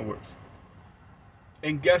media networks.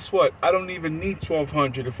 And guess what? I don't even need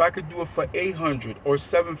 $1,200. If I could do it for $800 or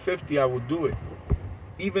 $750, I will do it.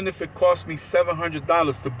 Even if it costs me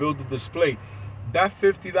 $700 to build a display, that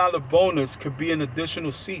 $50 bonus could be an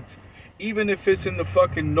additional seats. Even if it's in the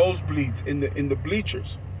fucking nosebleeds, in the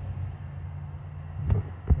bleachers.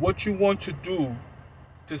 What you want to do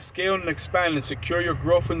to scale and expand and secure your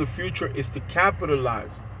growth in the future is to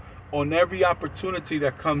capitalize on every opportunity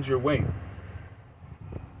that comes your way.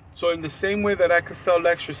 So in the same way that I could sell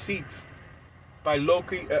extra seats by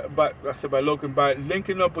linking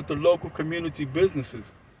up with the local community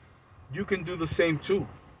businesses, you can do the same too.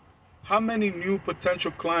 How many new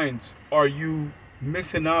potential clients are you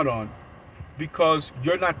missing out on because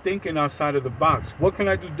you're not thinking outside of the box? What can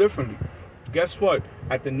I do differently? Guess what?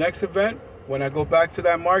 At the next event, when I go back to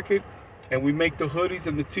that market and we make the hoodies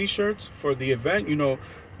and the t-shirts for the event, you know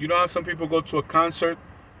how some people go to a concert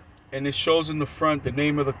and it shows in the front the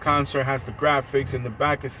name of the concert, has the graphics, in the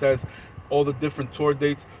back it says all the different tour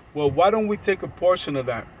dates. Well, why don't we take a portion of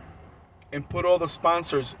that and put all the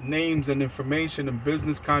sponsors' names and information and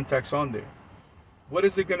business contacts on there? What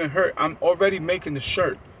is it gonna hurt? I'm already making the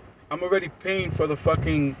shirt. I'm already paying for the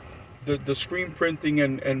fucking the screen printing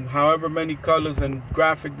and however many colors and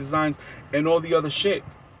graphic designs and all the other shit.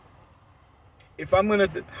 If I'm gonna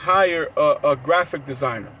hire a graphic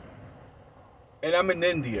designer and I'm in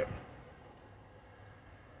India,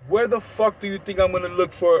 where the fuck do you think I'm gonna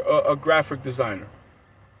look for a graphic designer?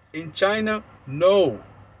 In China? No.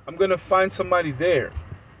 I'm gonna find somebody there.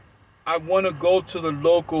 I wanna go to the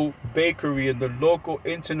local bakery and the local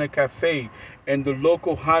internet cafe and the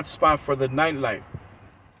local hotspot for the nightlife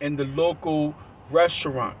and the local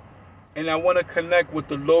restaurant. And I wanna connect with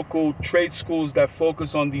the local trade schools that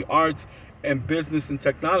focus on the arts and business and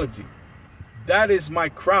technology. That is my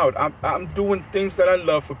crowd. I'm doing things that I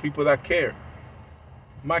love for people that care.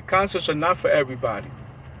 My concerts are not for everybody.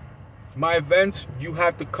 My events, you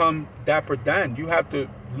have to come dapper Dan. You have to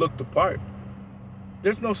look the part.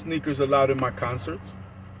 There's no sneakers allowed in my concerts.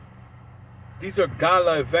 These are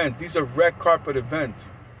gala events. These are red carpet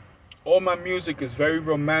events. All my music is very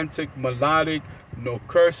romantic, melodic, no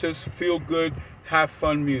curses, feel good, have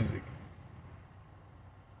fun music.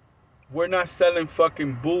 We're not selling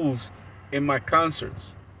fucking booze in my concerts.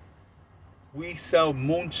 We sell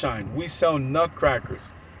moonshine. We sell nutcrackers.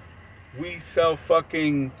 We sell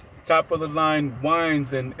fucking top of the line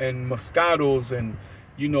wines and Moscatos and,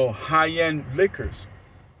 high-end liquors.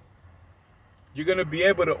 You're going to be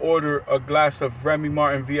able to order a glass of Remy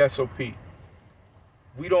Martin VSOP.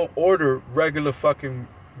 We don't order regular fucking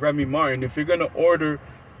Remy Martin. If you're going to order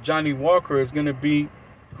Johnny Walker, it's going to be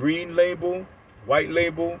green label, white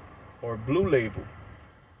label, or blue label.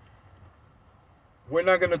 We're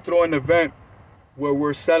not going to throw an event where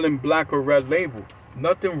we're selling black or red label.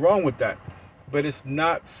 Nothing wrong with that. But it's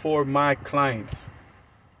not for my clients.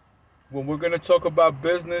 When we're going to talk about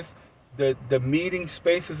business, the meeting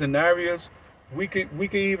spaces and areas, we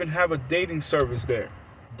could even have a dating service there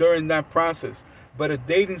during that process. But a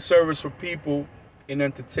dating service for people in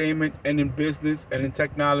entertainment and in business and in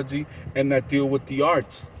technology and that deal with the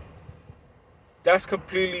arts. That's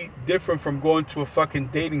completely different from going to a fucking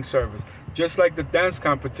dating service. Just like the dance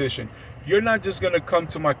competition. You're not just going to come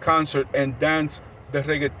to my concert and dance the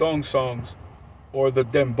reggaeton songs or the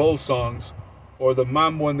dembow songs or the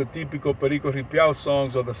mambo and the típico perico ripiao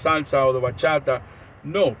songs or the salsa or the bachata.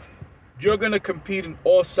 No, you're going to compete in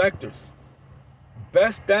all sectors.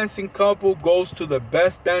 Best dancing couple goes to the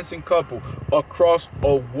best dancing couple across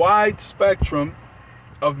a wide spectrum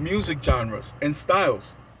of music genres and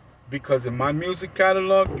styles. Because in my music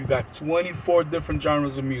catalog, you got 24 different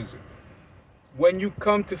genres of music. When you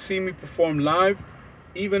come to see me perform live,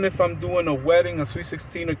 even if I'm doing a wedding, a sweet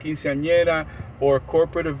 16, a quinceañera, or a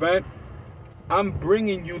corporate event, I'm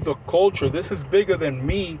bringing you the culture. This is bigger than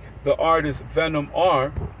me, the artist Venom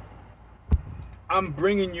R. I'm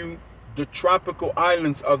bringing you the tropical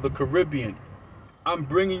islands of the Caribbean. I'm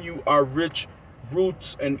bringing you our rich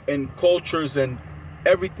roots and cultures and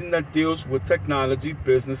everything that deals with technology,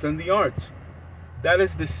 business, and the arts. That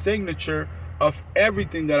is the signature of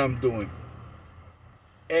everything that I'm doing.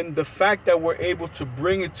 And the fact that we're able to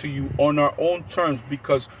bring it to you on our own terms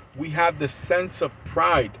because we have the sense of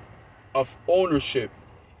pride, of ownership,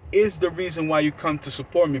 is the reason why you come to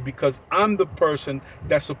support me, because I'm the person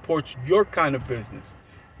that supports your kind of business.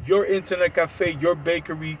 Your internet cafe, your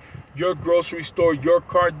bakery, your grocery store, your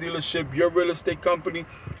car dealership, your real estate company.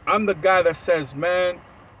 I'm the guy that says, man,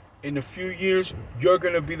 in a few years, you're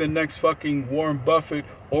gonna be the next fucking Warren Buffett,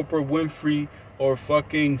 Oprah Winfrey, or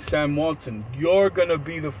fucking Sam Walton. You're gonna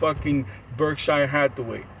be the fucking Berkshire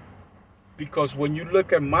Hathaway. Because when you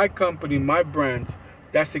look at my company, my brands,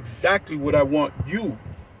 that's exactly what I want you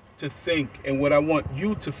to think and what I want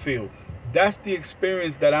you to feel. That's the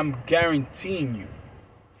experience that I'm guaranteeing you.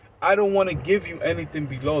 I don't want to give you anything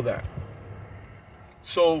below that.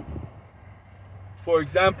 So, for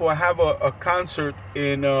example, I have a concert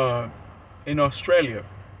in Australia.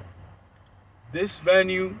 This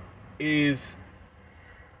venue is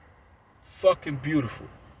fucking beautiful.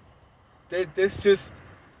 This just,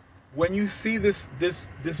 when you see this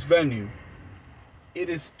venue, it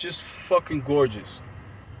is just fucking gorgeous.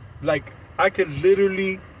 Like, I could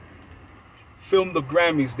literally film the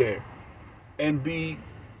Grammys there and be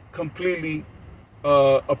completely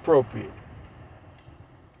appropriate.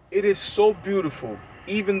 It is so beautiful.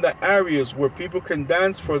 Even the areas where people can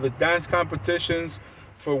dance for the dance competitions,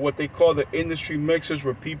 for what they call the industry mixers,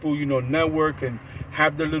 where people, network and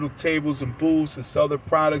have their little tables and booths and sell their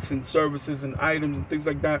products and services and items and things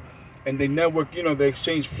like that. And they network, they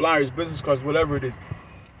exchange flyers, business cards, whatever it is.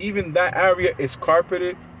 Even that area is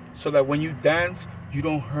carpeted so that when you dance, you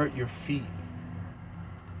don't hurt your feet.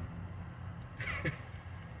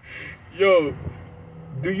 Yo,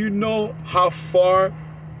 do you know how far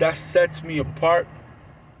that sets me apart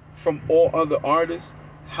from all other artists?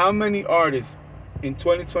 How many artists in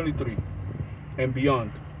 2023 and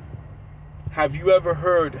beyond have you ever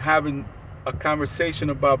heard having a conversation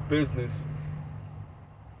about business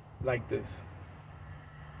like this?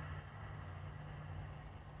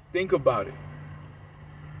 Think about it.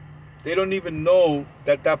 They don't even know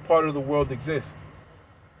that that part of the world exists.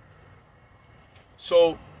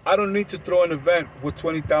 So I don't need to throw an event with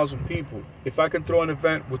 20,000 people. If I can throw an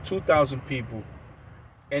event with 2,000 people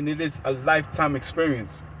and it is a lifetime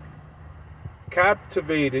experience,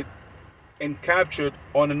 captivated and captured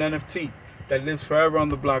on an NFT that lives forever on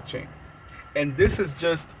the blockchain. And this is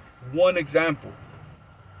just one example.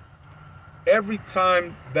 Every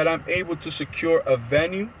time that I'm able to secure a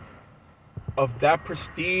venue of that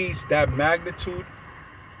prestige, that magnitude,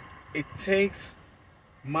 it takes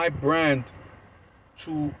my brand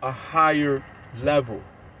to a higher level.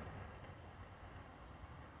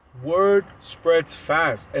 Word spreads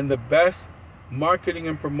fast, and the best marketing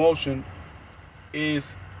and promotion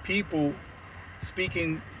is people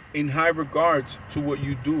speaking in high regards to what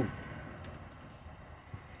you do.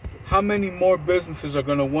 How many more businesses are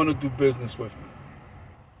going to want to do business with me?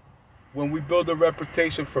 When we build a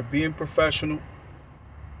reputation for being professional,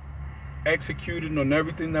 executing on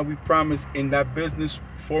everything that we promise in that business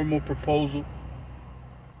formal proposal,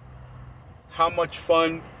 how much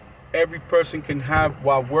fun every person can have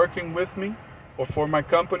while working with me or for my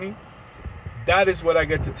company, that is what I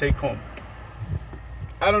get to take home.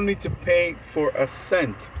 I don't need to pay for a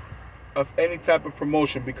cent of any type of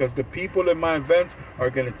promotion because the people in my events are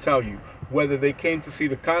going to tell you whether they came to see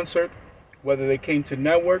the concert, whether they came to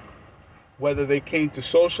network, whether they came to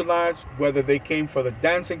socialize, whether they came for the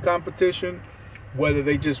dancing competition, whether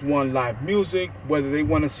they just want live music, whether they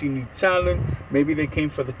want to see new talent, maybe they came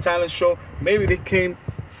for the talent show, maybe they came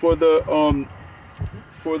for the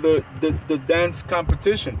dance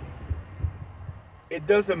competition. It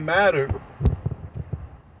doesn't matter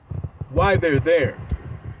why they're there.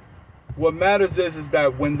 What matters is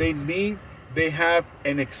that when they leave, they have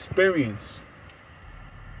an experience.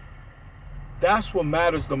 That's what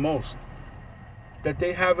matters the most. That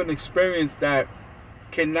they have an experience that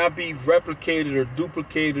cannot be replicated or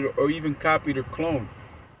duplicated or even copied or cloned.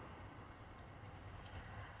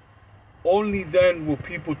 Only then will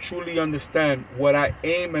people truly understand what I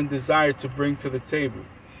aim and desire to bring to the table.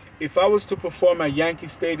 If I was to perform at Yankee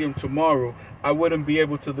Stadium tomorrow, I wouldn't be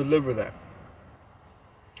able to deliver that.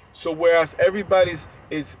 So whereas everybody's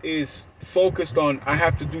is focused on, I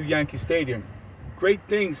have to do Yankee Stadium, great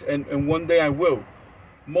things, and one day I will,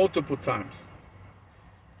 multiple times.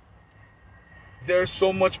 There's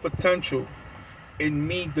so much potential in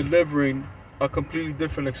me delivering a completely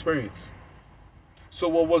different experience. So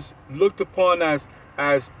what was looked upon as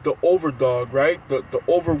the overdog, right? The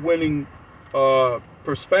overwinning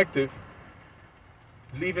perspective,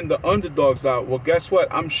 leaving the underdogs out. Well, guess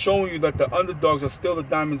what? I'm showing you that the underdogs are still the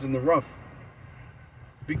diamonds in the rough.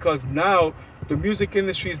 Because now the music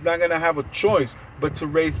industry is not going to have a choice but to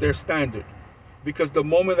raise their standard. Because the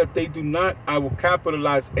moment that they do not, I will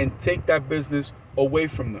capitalize and take that business away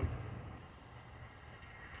from them.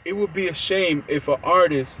 It would be a shame if an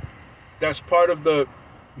artist that's part of the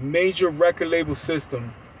major record label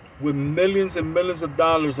system with millions and millions of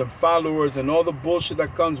dollars and followers and all the bullshit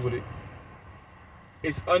that comes with it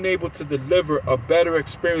is unable to deliver a better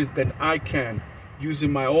experience than I can,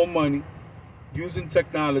 using my own money, using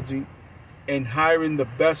technology, and hiring the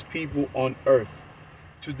best people on earth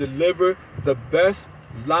to deliver the best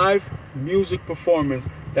live music performance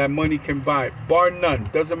that money can buy, bar none.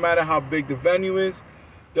 Doesn't matter how big the venue is,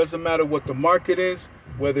 doesn't matter what the market is,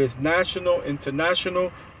 whether it's national,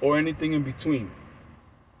 international, or anything in between.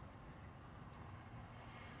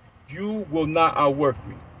 You will not outwork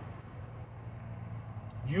me.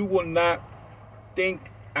 You will not think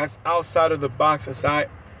as outside of the box as I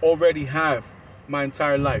already have my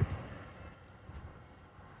entire life.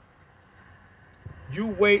 You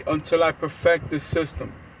wait until I perfect this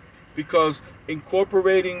system, because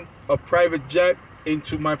incorporating a private jet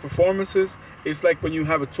into my performances is like when you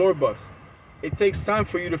have a tour bus. It takes time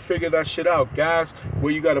for you to figure that shit out. Gas,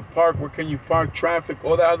 where you gotta park, where can you park, traffic,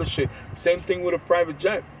 all that other shit. Same thing with a private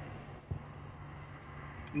jet.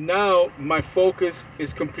 Now my focus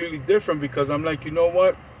is completely different, because I'm like, you know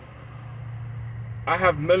what? I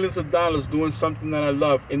have millions of dollars doing something that I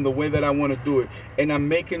love in the way that I want to do it, and I'm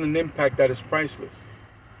making an impact that is priceless.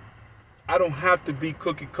 I don't have to be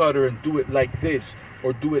cookie cutter and do it like this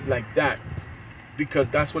or do it like that,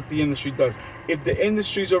 because that's what the industry does. If the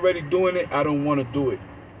industry's already doing it, I don't want to do it.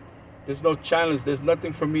 There's no challenge. There's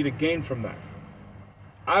nothing for me to gain from that.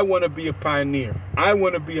 I want to be a pioneer. I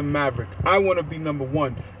want to be a maverick. I want to be number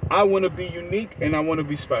one. I want to be unique, and I want to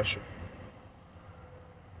be special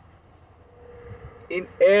in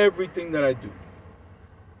everything that I do.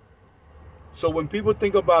 So when people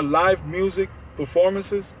think about live music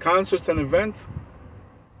performances, concerts, and events,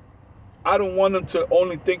 I don't want them to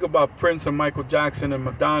only think about Prince and Michael Jackson and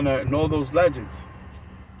Madonna and all those legends.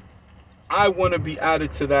 I want to be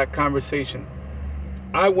added to that conversation.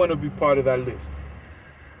 I want to be part of that list.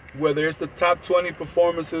 Whether it's the top 20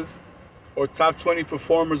 performances or top 20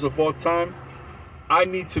 performers of all time, I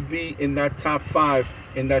need to be in that top 5,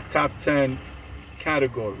 in that top 10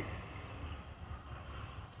 category.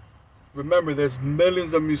 Remember, there's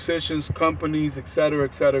millions of musicians, companies, etc.,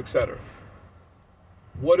 etc., etc.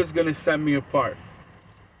 What is going to set me apart?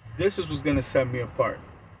 This is what's going to set me apart.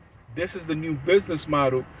 This is the new business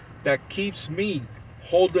model that keeps me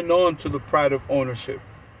holding on to the pride of ownership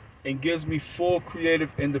and gives me full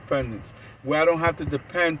creative independence, where I don't have to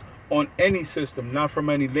depend on any system, not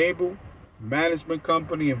from any label, management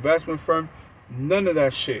company, investment firm, none of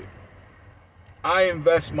that shit. I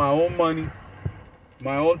invest my own money,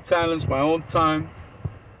 my own talents, my own time.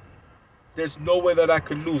 There's no way that I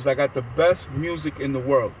could lose. I got the best music in the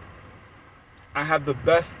world. I have the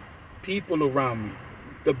best people around me,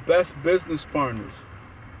 the best business partners.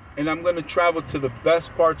 And I'm going to travel to the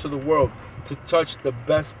best parts of the world to touch the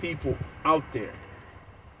best people out there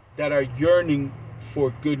that are yearning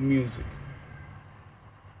for good music.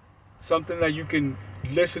 Something that you can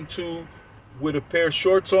listen to with a pair of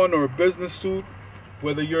shorts on or a business suit,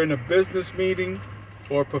 whether you're in a business meeting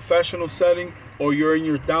or a professional setting, or you're in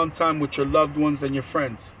your downtime with your loved ones and your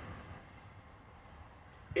friends.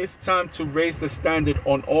 It's time to raise the standard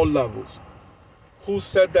on all levels. Who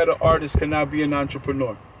said that an artist cannot be an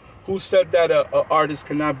entrepreneur? Who said that an artist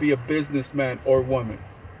cannot be a businessman or woman?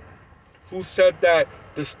 Who said that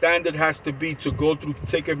the standard has to be to go through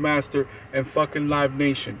Ticketmaster and fucking Live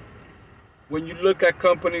Nation? When you look at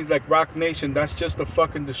companies like Rock Nation, that's just a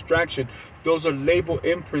fucking distraction. Those are label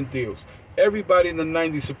imprint deals. Everybody in the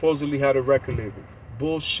 90s supposedly had a record label.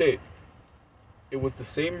 Bullshit. It was the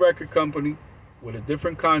same record company with a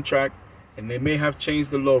different contract, and they may have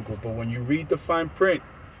changed the logo. But when you read the fine print,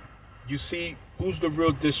 you see who's the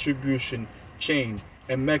real distribution chain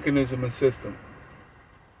and mechanism and system.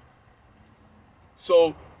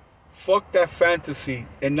 So fuck that fantasy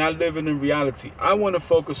and not living in reality. I want to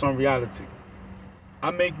focus on reality. I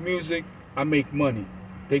make music, I make money.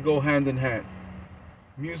 They go hand in hand.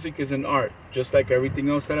 Music is an art, just like everything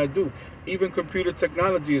else that I do. Even computer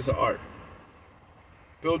technology is an art.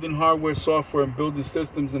 Building hardware, software, and building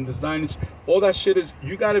systems and designing, all that shit is,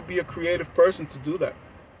 you gotta be a creative person to do that.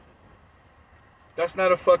 That's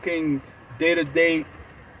not a fucking day-to-day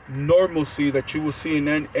normalcy that you will see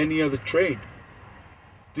in any other trade.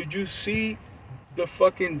 Did you see the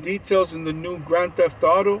fucking details in the new Grand Theft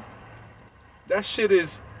Auto? That shit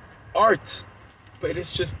is art, but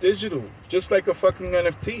it's just digital, just like a fucking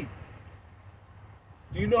NFT.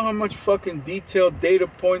 Do you know how much fucking detailed data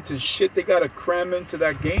points and shit they gotta cram into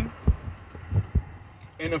that game?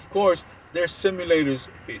 And of course, there's simulators,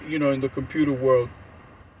 in the computer world.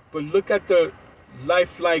 But look at the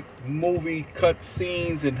lifelike movie cut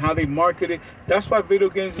scenes and how they market it. That's why video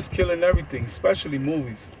games is killing everything, especially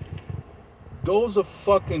movies. Those are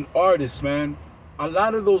fucking artists, man. A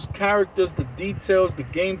lot of those characters, the details, the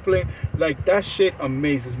gameplay, like that shit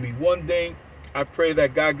amazes me. One day, I pray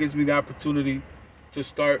that God gives me the opportunity to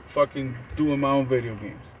start fucking doing my own video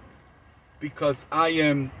games. Because I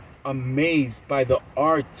am amazed by the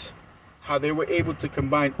art, how they were able to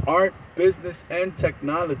combine art, business, and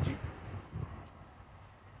technology.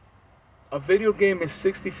 A video game is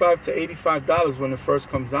 $65 to $85 when it first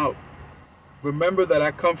comes out. Remember that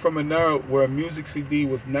I come from an era where a music CD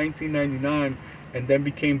was $19.99 and then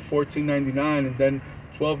became $14.99 and then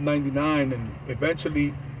 $12.99 and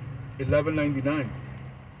eventually $11.99.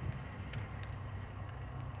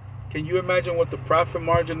 Can you imagine what the profit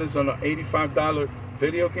margin is on an $85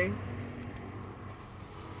 video game?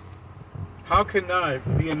 How can I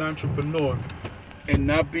be an entrepreneur and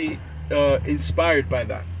not be inspired by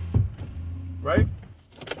that? Right?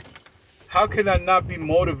 How can I not be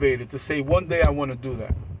motivated to say one day I want to do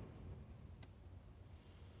that?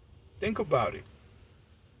 Think about it.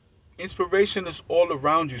 Inspiration is all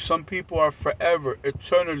around you. Some people are forever,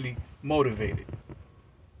 eternally motivated.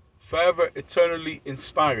 Forever, eternally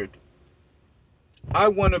inspired. I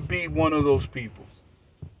want to be one of those people.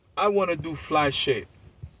 I want to do fly shit.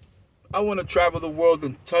 I want to travel the world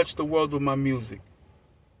and touch the world with my music.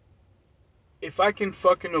 If I can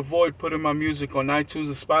fucking avoid putting my music on iTunes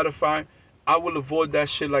and Spotify, I will avoid that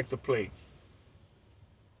shit like the plague.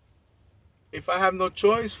 If I have no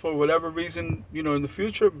choice for whatever reason, in the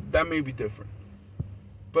future, that may be different.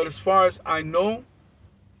 But as far as I know,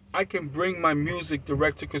 I can bring my music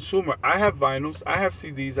direct to consumer. I have vinyls, I have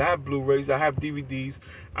CDs, I have Blu-rays, I have DVDs,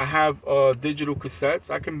 I have digital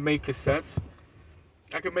cassettes. I can make cassettes.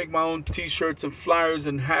 I can make my own t-shirts and flyers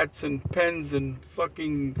and hats and pens and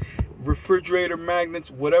fucking refrigerator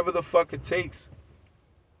magnets, whatever the fuck it takes.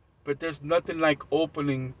 But there's nothing like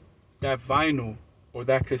opening that vinyl or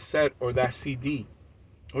that cassette or that CD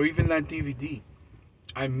or even that DVD.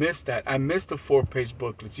 I miss that. I miss the 4-page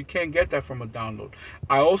booklets. You can't get that from a download.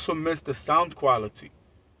 I also miss the sound quality.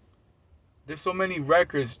 There's so many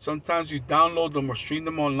records. Sometimes you download them or stream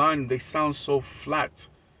them online and they sound so flat.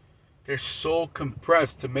 They're so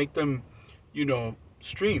compressed to make them,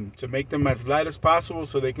 stream, to make them as light as possible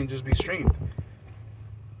so they can just be streamed.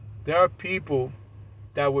 There are people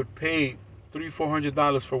that would pay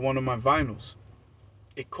 $300-$400 for one of my vinyls.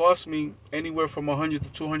 It cost me anywhere from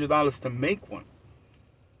 $100 to $200 to make one.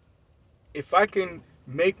 If I can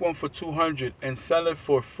make one for $200 and sell it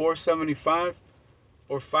for $475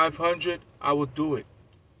 or $500, I would do it.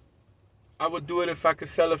 I would do it if I could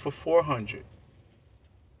sell it for $400.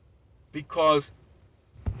 Because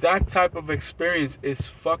that type of experience is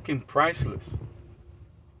fucking priceless.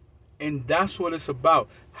 And that's what it's about.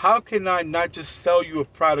 How can I not just sell you a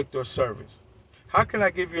product or service? How can I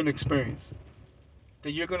give you an experience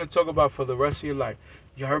that you're going to talk about for the rest of your life?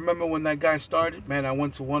 Y'all remember when that guy started? Man, I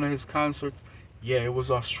went to one of his concerts. Yeah, it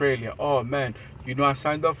was Australia. Oh, man. I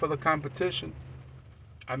signed up for the competition.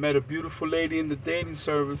 I met a beautiful lady in the dating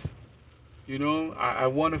service. I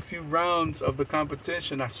won a few rounds of the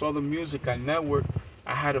competition. I saw the music. I networked.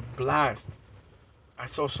 I had a blast. I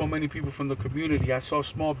saw so many people from the community. I saw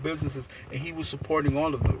small businesses, and he was supporting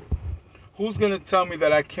all of them. Who's going to tell me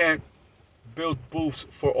that I can't build booths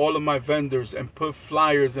for all of my vendors and put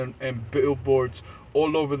flyers and billboards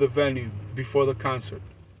all over the venue before the concert?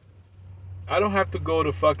 I don't have to go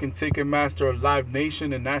to fucking Ticketmaster or Live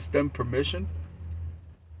Nation and ask them permission.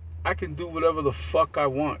 I can do whatever the fuck I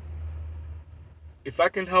want. If I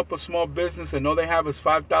can help a small business and all they have is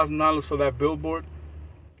 $5,000 for that billboard,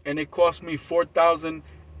 and it costs me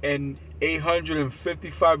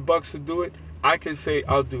 $4,855 to do it, I can say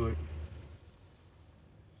I'll do it.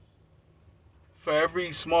 For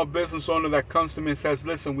every small business owner that comes to me and says,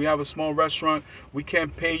 listen, we have a small restaurant, we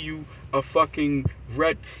can't pay you a fucking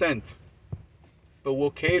red cent, but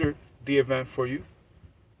we'll cater the event for you.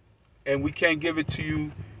 And we can't give it to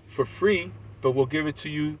you for free, but we'll give it to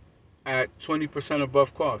you at 20%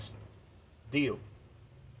 above cost. Deal.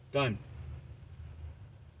 Done.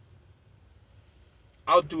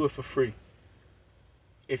 I'll do it for free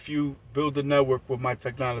if you build a network with my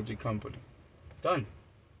technology company. Done.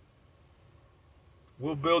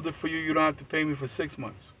 We'll build it for you. You don't have to pay me for 6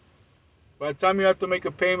 months. By the time you have to make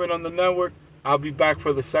a payment on the network, I'll be back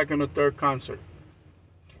for the second or third concert.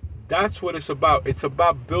 That's what it's about. It's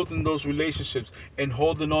about building those relationships and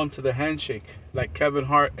holding on to the handshake, like Kevin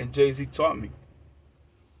Hart and Jay-Z taught me.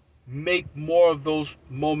 Make more of those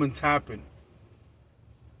moments happen.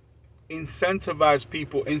 Incentivize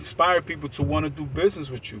people, inspire people to want to do business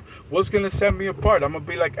with you. What's going to set me apart? I'm going to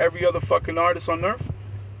be like every other fucking artist on earth?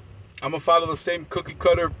 I'm going to follow the same cookie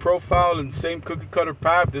cutter profile and same cookie cutter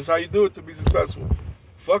path? This is how you do it to be successful.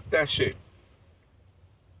 Fuck that shit.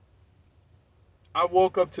 I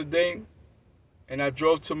woke up today and I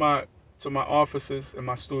drove to my offices in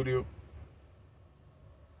my studio,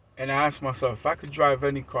 and I asked myself, if I could drive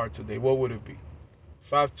any car today, what would it be?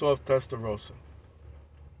 512 Testarossa.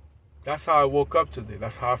 That's how I woke up today.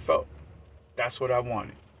 That's how I felt. That's what I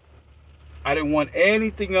wanted. I didn't want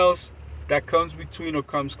anything else that comes between or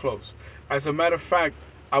comes close. As a matter of fact,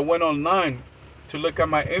 I went online to look at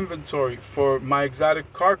my inventory for my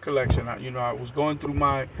exotic car collection. I was going through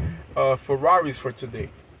my Ferraris for today.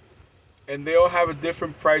 And they all have a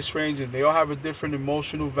different price range and they all have a different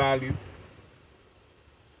emotional value.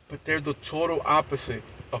 But they're the total opposite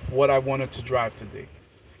of what I wanted to drive today.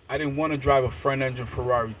 I didn't want to drive a front-engine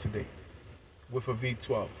Ferrari today with a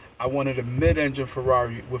V12. I wanted a mid-engine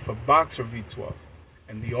Ferrari with a boxer V12.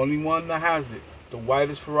 And the only one that has it, the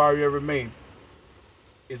widest Ferrari ever made,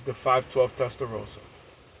 is the 512 Testarossa.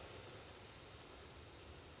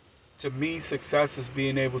 To me, success is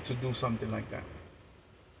being able to do something like that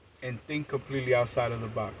and think completely outside of the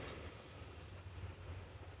box.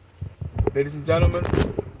 Ladies and gentlemen,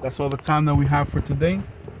 that's all the time that we have for today.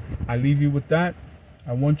 I leave you with that.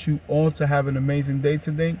 I want you all to have an amazing day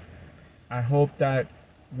today. I hope that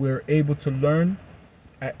we're able to learn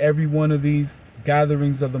at every one of these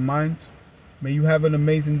gatherings of the minds. May you have an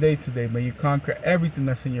amazing day today. May you conquer everything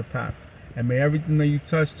that's in your path. And may everything that you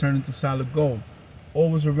touch turn into solid gold.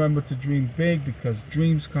 Always remember to dream big, because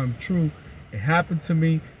dreams come true. It happened to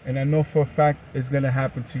me, and I know for a fact it's going to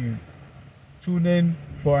happen to you. Tune in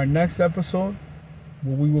for our next episode,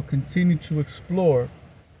 where we will continue to explore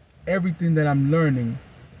everything that I'm learning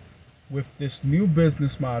with this new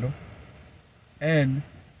business model and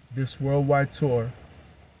this worldwide tour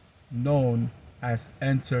known as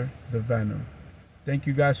Enter the Venom. Thank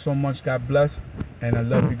you guys so much. God bless. And I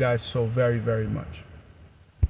love you guys so very, very much.